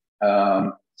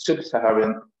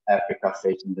 Sub-Saharan Africa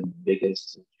facing the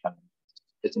biggest challenges.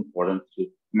 It's important to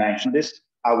mention this.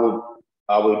 I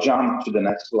will jump to the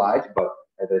next slide, but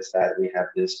as I said, we have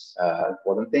this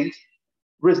important thing.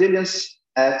 Resilience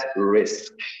at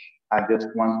risk. I just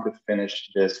want to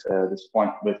finish this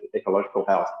point with ecological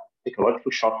health.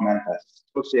 Ecological shock manifests.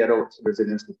 Societal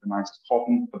resilience determines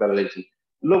coping capability.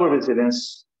 Lower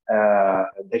resilience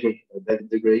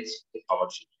degrades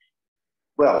ecology.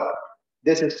 Well,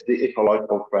 this is the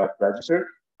Ecological Threat Register.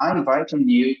 I'm inviting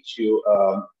you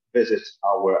to visit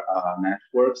our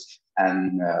networks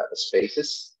and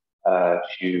spaces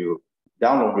to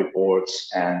download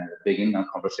reports and begin a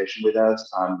conversation with us.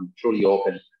 I'm truly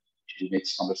open to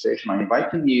mix conversation. I'm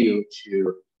inviting you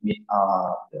to meet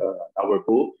our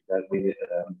book that we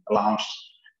launched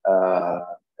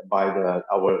by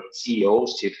our CEO,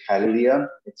 Steve Halilia.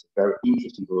 It's a very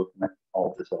interesting book,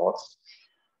 all the thoughts.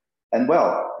 And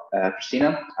well,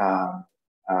 Christina,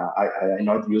 I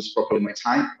not use properly my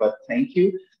time, but thank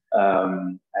you.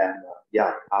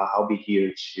 Yeah, I'll be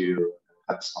here to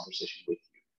have this conversation with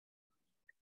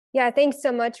you. Yeah, thanks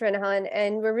so much, Renahan.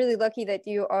 And we're really lucky that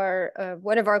you are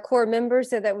one of our core members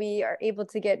so that we are able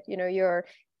to get, your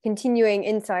continuing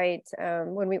insight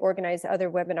when we organize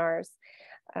other webinars.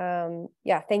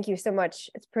 Yeah, thank you so much.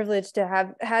 It's a privilege to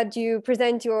have had you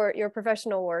present your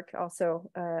professional work also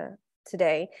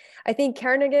today. I think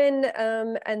Carnegie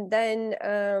and then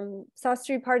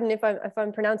Sastry, pardon if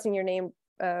I'm pronouncing your name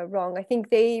wrong. I think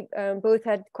they both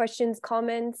had questions,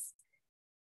 comments.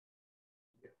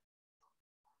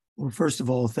 Well, first of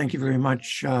all, thank you very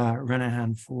much,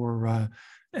 Renahan, for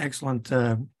excellent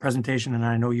presentation. And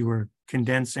I know you were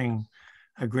condensing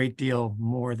a great deal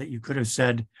more that you could have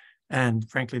said, and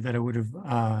frankly, that I would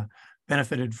have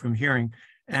benefited from hearing.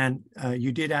 And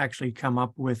you did actually come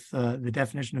up with the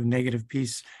definition of negative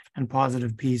peace and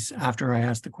positive peace after I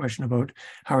asked the question about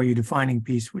how are you defining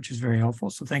peace, which is very helpful.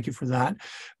 So thank you for that.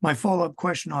 My follow-up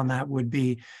question on that would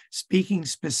be, speaking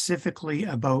specifically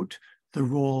about the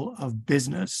role of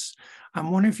business,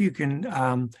 I'm wondering if you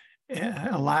can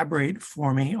elaborate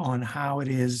for me on how it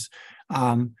is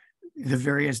the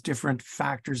various different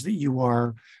factors that you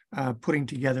are putting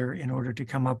together in order to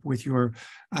come up with your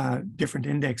different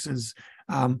indexes.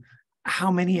 How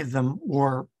many of them,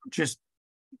 or just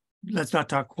let's not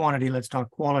talk quantity, let's talk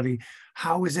quality.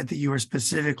 How is it that you are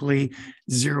specifically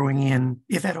zeroing in,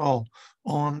 if at all,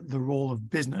 on the role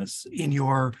of business in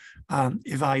your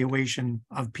evaluation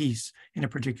of peace in a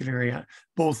particular area?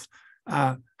 Both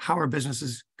how are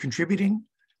businesses contributing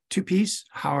to peace,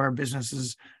 how are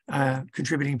businesses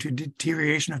contributing to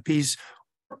deterioration of peace,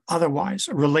 or otherwise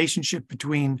a relationship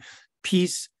between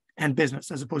peace and business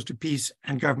as opposed to peace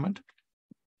and government?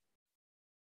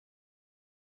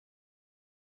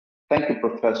 Thank you,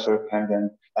 Professor Kangan.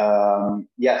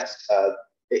 Yes,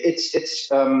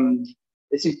 it's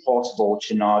impossible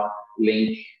to not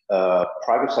link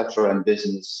private sector and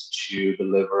business to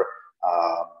deliver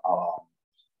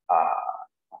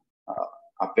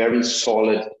a very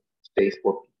solid space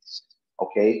for peace.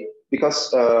 Okay,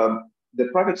 because the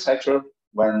private sector,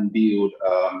 when build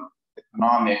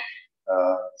economic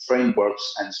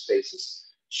frameworks and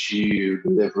spaces to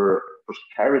deliver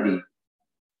prosperity,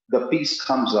 the peace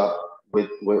comes up with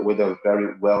a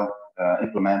very well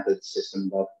implemented system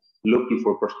that looking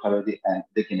for prosperity and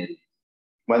dignity.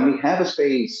 When we have a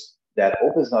space that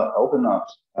opens up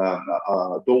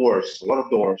doors, a lot of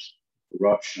doors,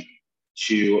 corruption,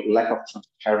 to lack of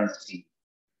transparency,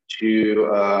 to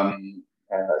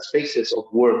spaces of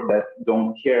work that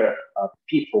don't care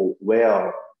people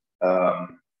well,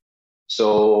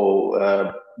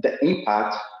 so the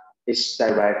impact is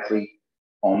directly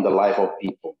on the life of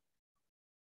people.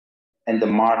 And the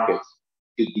market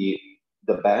could be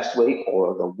the best way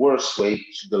or the worst way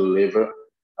to deliver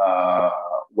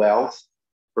wealth,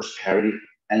 prosperity,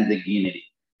 and dignity.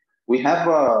 We have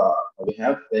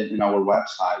in our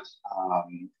website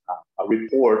a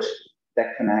report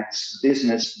that connects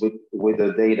business with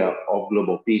the data of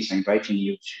global peace. I'm inviting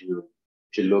you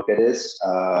to look at this.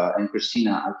 And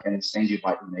Christina, I can send you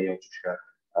by email to share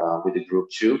with the group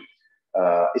too.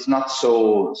 It's not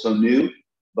so new,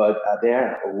 but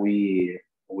there we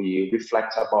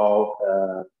reflect about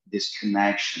this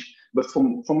connection. But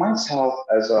for myself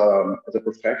as a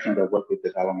professional that work with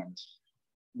development,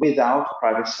 without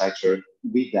private sector,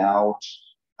 without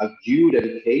a good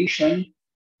education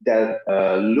that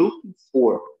looking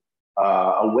for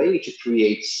a way to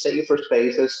create safer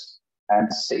spaces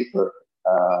and safer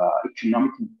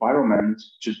economic environment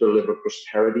to deliver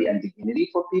prosperity and dignity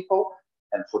for people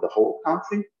and for the whole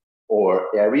country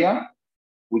or area,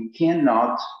 we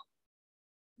cannot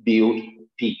build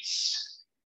peace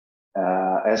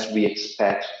as we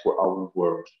expect for our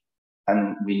world.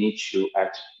 And we need to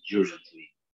act urgently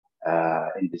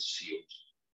in this field.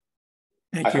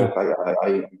 Thank you.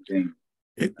 I think.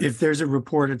 If there's a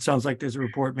report, it sounds like there's a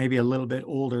report, maybe a little bit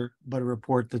older, but a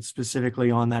report that's specifically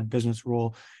on that business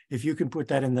role. If you can put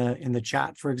that in the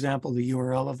chat, for example, the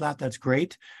URL of that, that's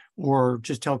great. Or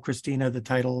just tell Christina the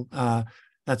title,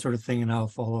 that sort of thing, and I'll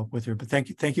follow up with her. But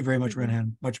thank you very much,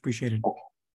 Renahan. Much appreciated.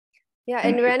 Yeah,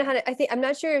 and Renahan, I'm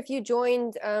not sure if you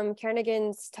joined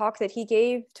Kernighan's talk that he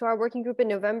gave to our working group in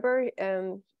November.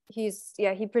 He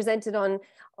presented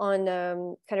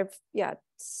on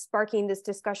sparking this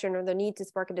discussion, or the need to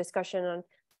spark a discussion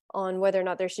on whether or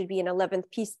not there should be an 11th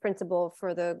peace principle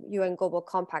for the UN Global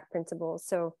Compact principles.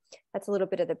 So that's a little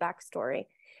bit of the backstory.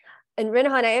 And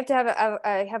Renahan,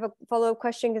 I have a follow-up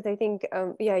question, because I think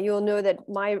you'll know that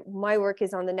my work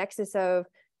is on the nexus of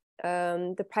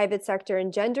the private sector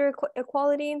and gender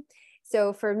equality.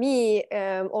 So for me,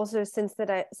 also since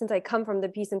I come from the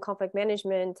peace and conflict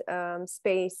management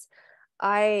space,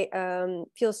 I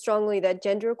feel strongly that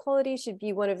gender equality should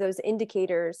be one of those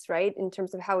indicators, right, in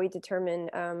terms of how we determine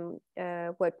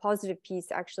what positive peace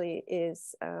actually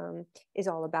is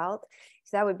all about.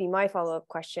 So that would be my follow-up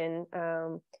question.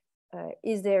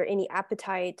 Is there any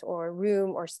appetite or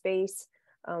room or space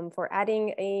for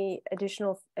adding an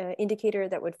additional indicator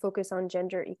that would focus on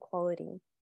gender equality?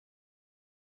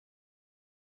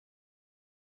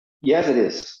 Yes, it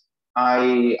is.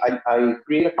 I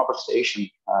create a conversation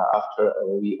after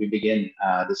we begin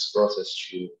this process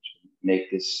to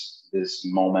make this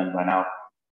moment right now,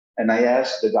 and I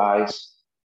asked the guys,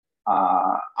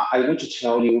 I want to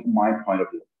tell you my point of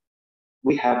view.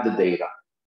 We have the data.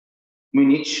 We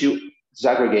need to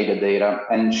disaggregate the data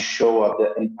and show up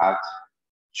the impact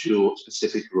to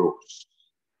specific groups.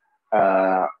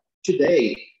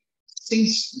 Today,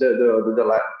 since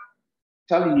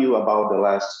telling you about the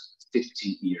last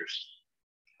 15 years,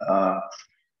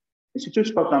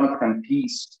 Institutes for Economic and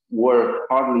Peace work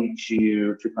hardly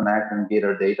to connect and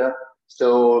gather data.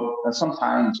 So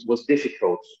sometimes it was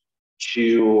difficult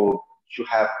to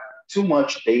have too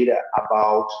much data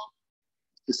about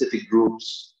specific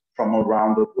groups from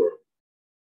around the world.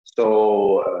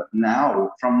 So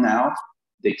from now,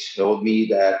 they told me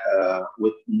that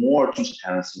with more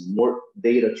transparency, more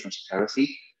data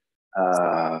transparency,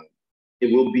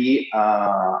 it will be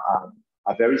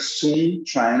a very soon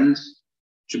trend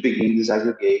to begin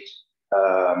disaggregating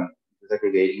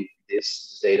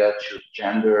this data to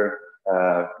gender,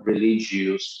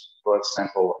 religious, for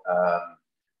example,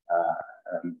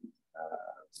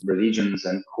 religions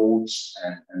and cults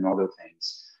and other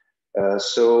things.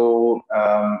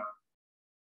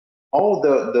 All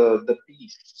the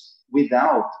piece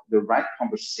without the right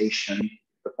conversation,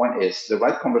 the point is the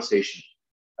right conversation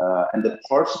and the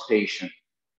participation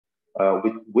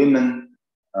with women,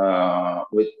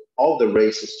 with all the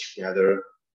races together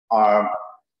are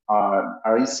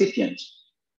incipient.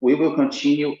 We will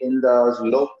continue in the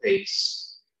slow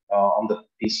pace on the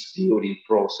peace building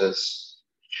process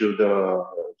to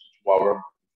our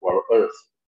Earth.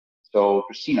 So,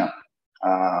 Christina,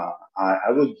 I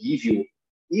will give you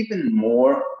even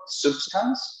more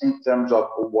substance in terms of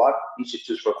what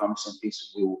Institutes for Economic and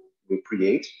Peace will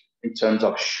create in terms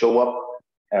of show up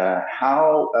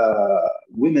how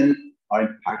women are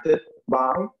impacted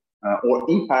by or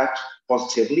impact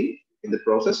positively in the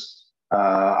process.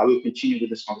 I will continue with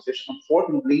this conversation.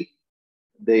 Unfortunately,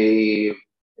 they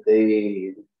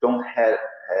don't have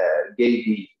gave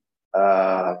me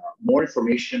more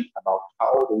information about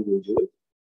how they will do it,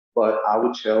 but I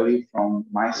will tell you from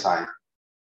my side,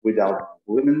 without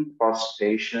women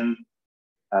participation,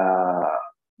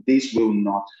 this will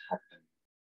not happen.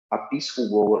 A peaceful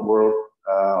world,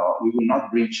 we will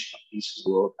not reach a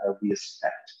peaceful world as we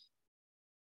expect.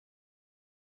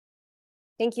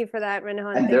 Thank you for that,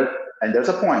 Renahan. And there's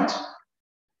a point.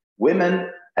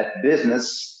 Women at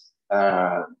business,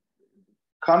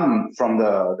 coming from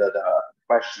the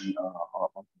question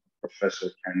of Professor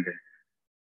Kangen,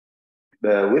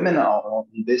 the women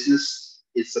in business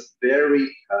is a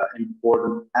very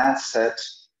important asset,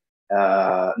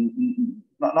 not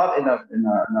in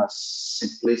a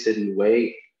simplicity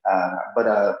way, but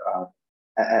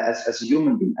as a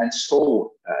human being, and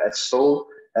soul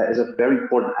is a very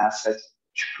important asset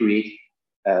to create,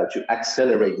 to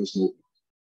accelerate this movement.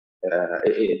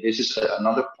 This is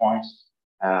another point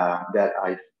that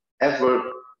I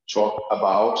ever talk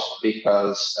about,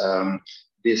 because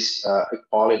this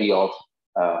equality of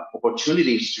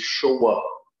opportunities to show up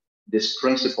these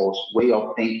principles, way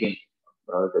of thinking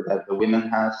that the women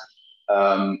has,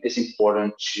 is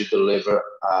important to deliver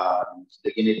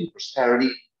dignity and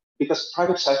prosperity, because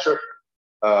private sector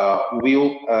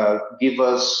will give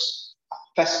us a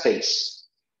fast pace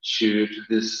to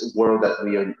this world that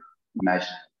we are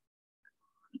imagining.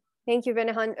 Thank you,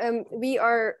 Renahan. We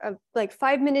are like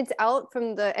 5 minutes out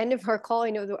from the end of our call. I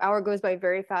know the hour goes by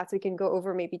very fast. We can go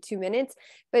over maybe 2 minutes,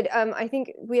 but I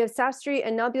think we have Sastry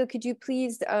and Nabil. Could you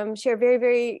please share very,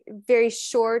 very, very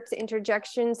short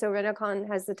interjection so Renahan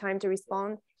has the time to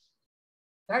respond?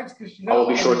 Thanks, Christina. I'll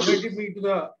be short for inviting me to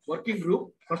the working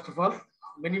group. First of all,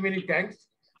 many, many thanks.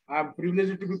 I'm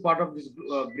privileged to be part of this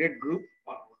great group.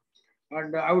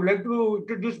 And I would like to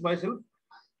introduce myself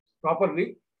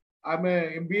properly. I'm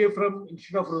an MBA from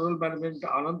Institute of Rural Management,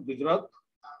 Anand, Gujarat,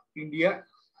 India.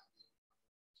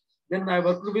 Then I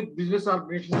worked with business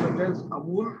organizations such as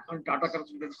Amul and Tata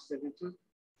Consultancy Services.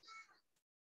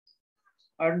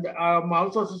 And I'm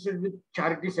also associated with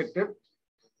charity sector,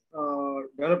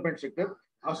 development sector,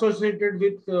 associated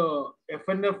with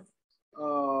FNF,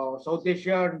 South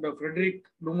Asia, and Frederick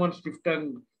Luhmann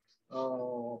Stiftung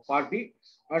party,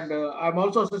 and I'm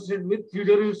also associated with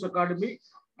Leaders Academy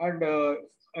and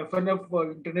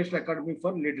FNF International Academy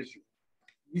for Leadership.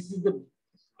 This is the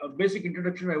basic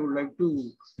introduction I would like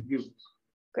to give.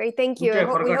 Great, thank you. Thank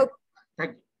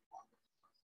you.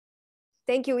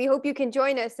 Thank you. We hope you can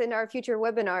join us in our future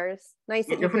webinars. Nice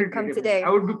that you could come today. I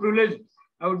would be privileged.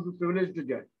 I would be privileged to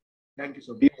join. Thank you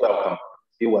so much. Be welcome.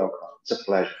 Be welcome. It's a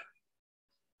pleasure.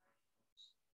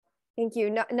 Thank you.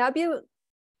 Nabil,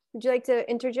 would you like to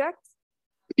interject?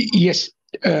 Yes.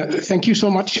 Thank you so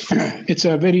much. It's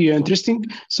a very interesting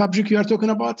subject you are talking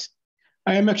about.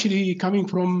 I am actually coming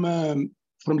from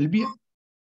Libya,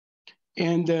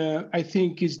 and I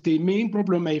think is the main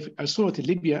problem I saw in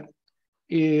Libya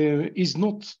is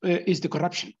the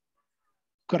corruption.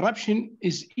 Corruption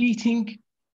is eating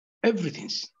everything,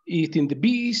 eating the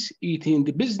peace, eating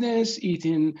the business,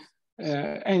 eating,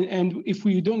 and if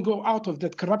we don't go out of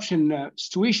that corruption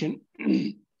situation,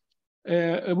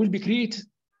 it will be create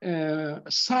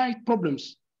side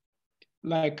problems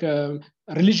like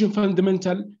religion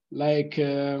fundamental, like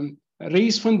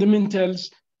race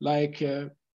fundamentals, like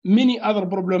many other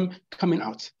problems coming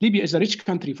out. Libya is a rich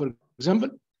country, for example,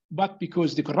 but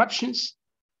because the corruptions,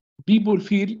 people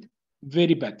feel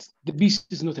very bad. The peace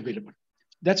is not available.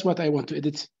 That's what I want to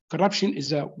edit. Corruption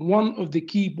is one of the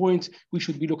key points we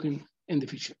should be looking in the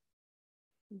future.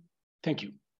 Thank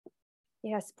you.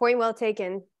 Yes, point well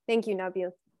taken. Thank you,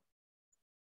 Nabil.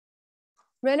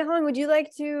 Renahan, would you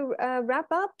like to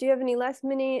wrap up? Do you have any last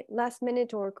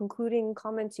minute or concluding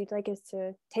comments you'd like us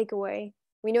to take away?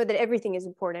 We know that everything is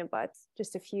important, but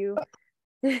just a few.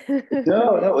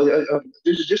 No.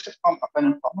 Just a final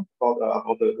comment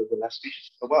about the last speeches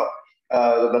as well,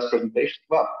 the last presentation as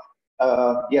well.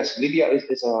 Yes, Libya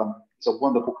is a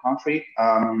wonderful country.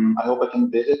 I hope I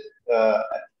can visit.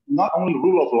 Not only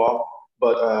rule of law,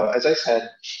 but as I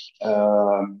said,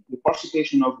 the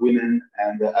participation of women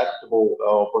and the equitable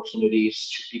opportunities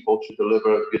to people to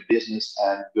deliver good business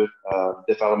and good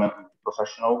development and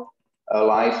professional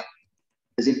life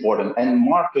is important. And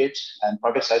market and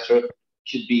private sector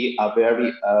should be a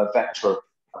very good vector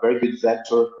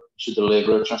to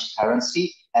deliver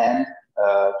transparency and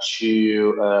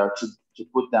to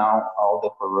put down all the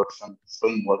corruption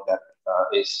framework that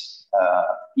is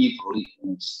evilly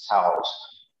installed.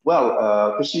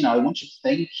 Well, Christina, I want to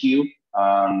thank you.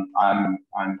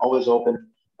 I'm always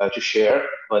open to share,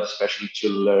 but especially to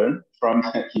learn from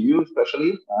you,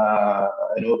 especially. I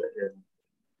know that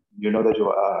you know that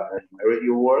you admire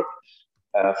your work.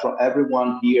 From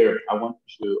everyone here, I want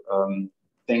to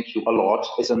thank you a lot.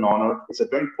 It's an honor. It's a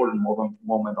very important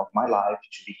moment of my life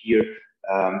to be here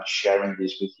sharing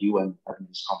this with you and having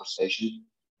this conversation.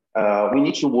 We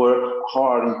need to work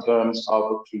hard in terms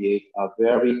of create a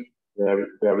very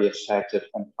effective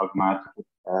and pragmatic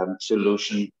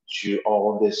solution to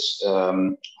all this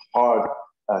hard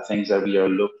things that we are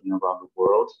looking around the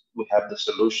world. We have the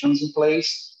solutions in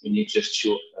place. We need just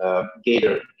to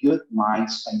gather good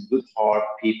minds and good heart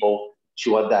people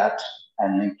to adapt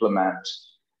and implement.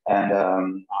 And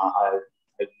I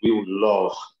we would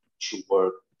love to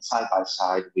work side by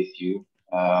side with you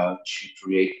to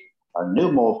create a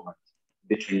new movement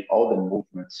between all the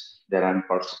movements that I'm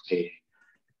participating.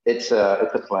 It's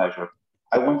a pleasure.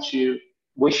 I want to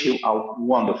wish you a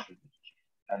wonderful week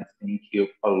and thank you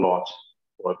a lot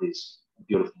for this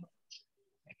beautiful moment.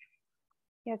 Thank you.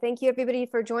 Yeah, thank you everybody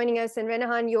for joining us. And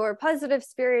Renahan, your positive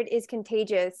spirit is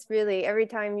contagious. Really, every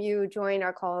time you join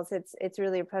our calls, it's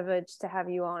really a privilege to have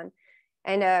you on,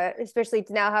 and especially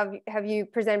to now have you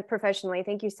present professionally.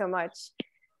 Thank you so much.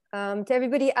 To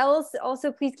everybody else,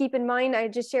 also please keep in mind, I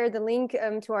just shared the link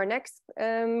to our next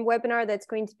webinar that's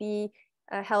going to be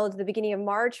held at the beginning of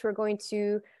March. We're going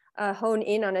to hone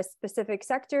in on a specific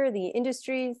sector, the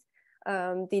industries,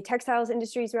 the textiles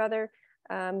industries rather.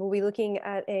 We'll be looking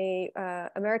at a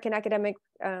American academics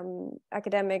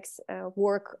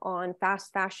work on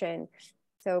fast fashion.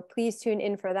 So please tune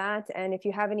in for that. And if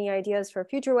you have any ideas for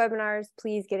future webinars,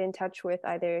 please get in touch with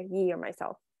either Yi or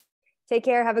myself. Take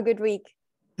care. Have a good week.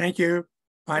 Thank you.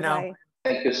 Bye now.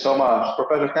 Thank you so much,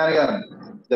 Professor Kanigan.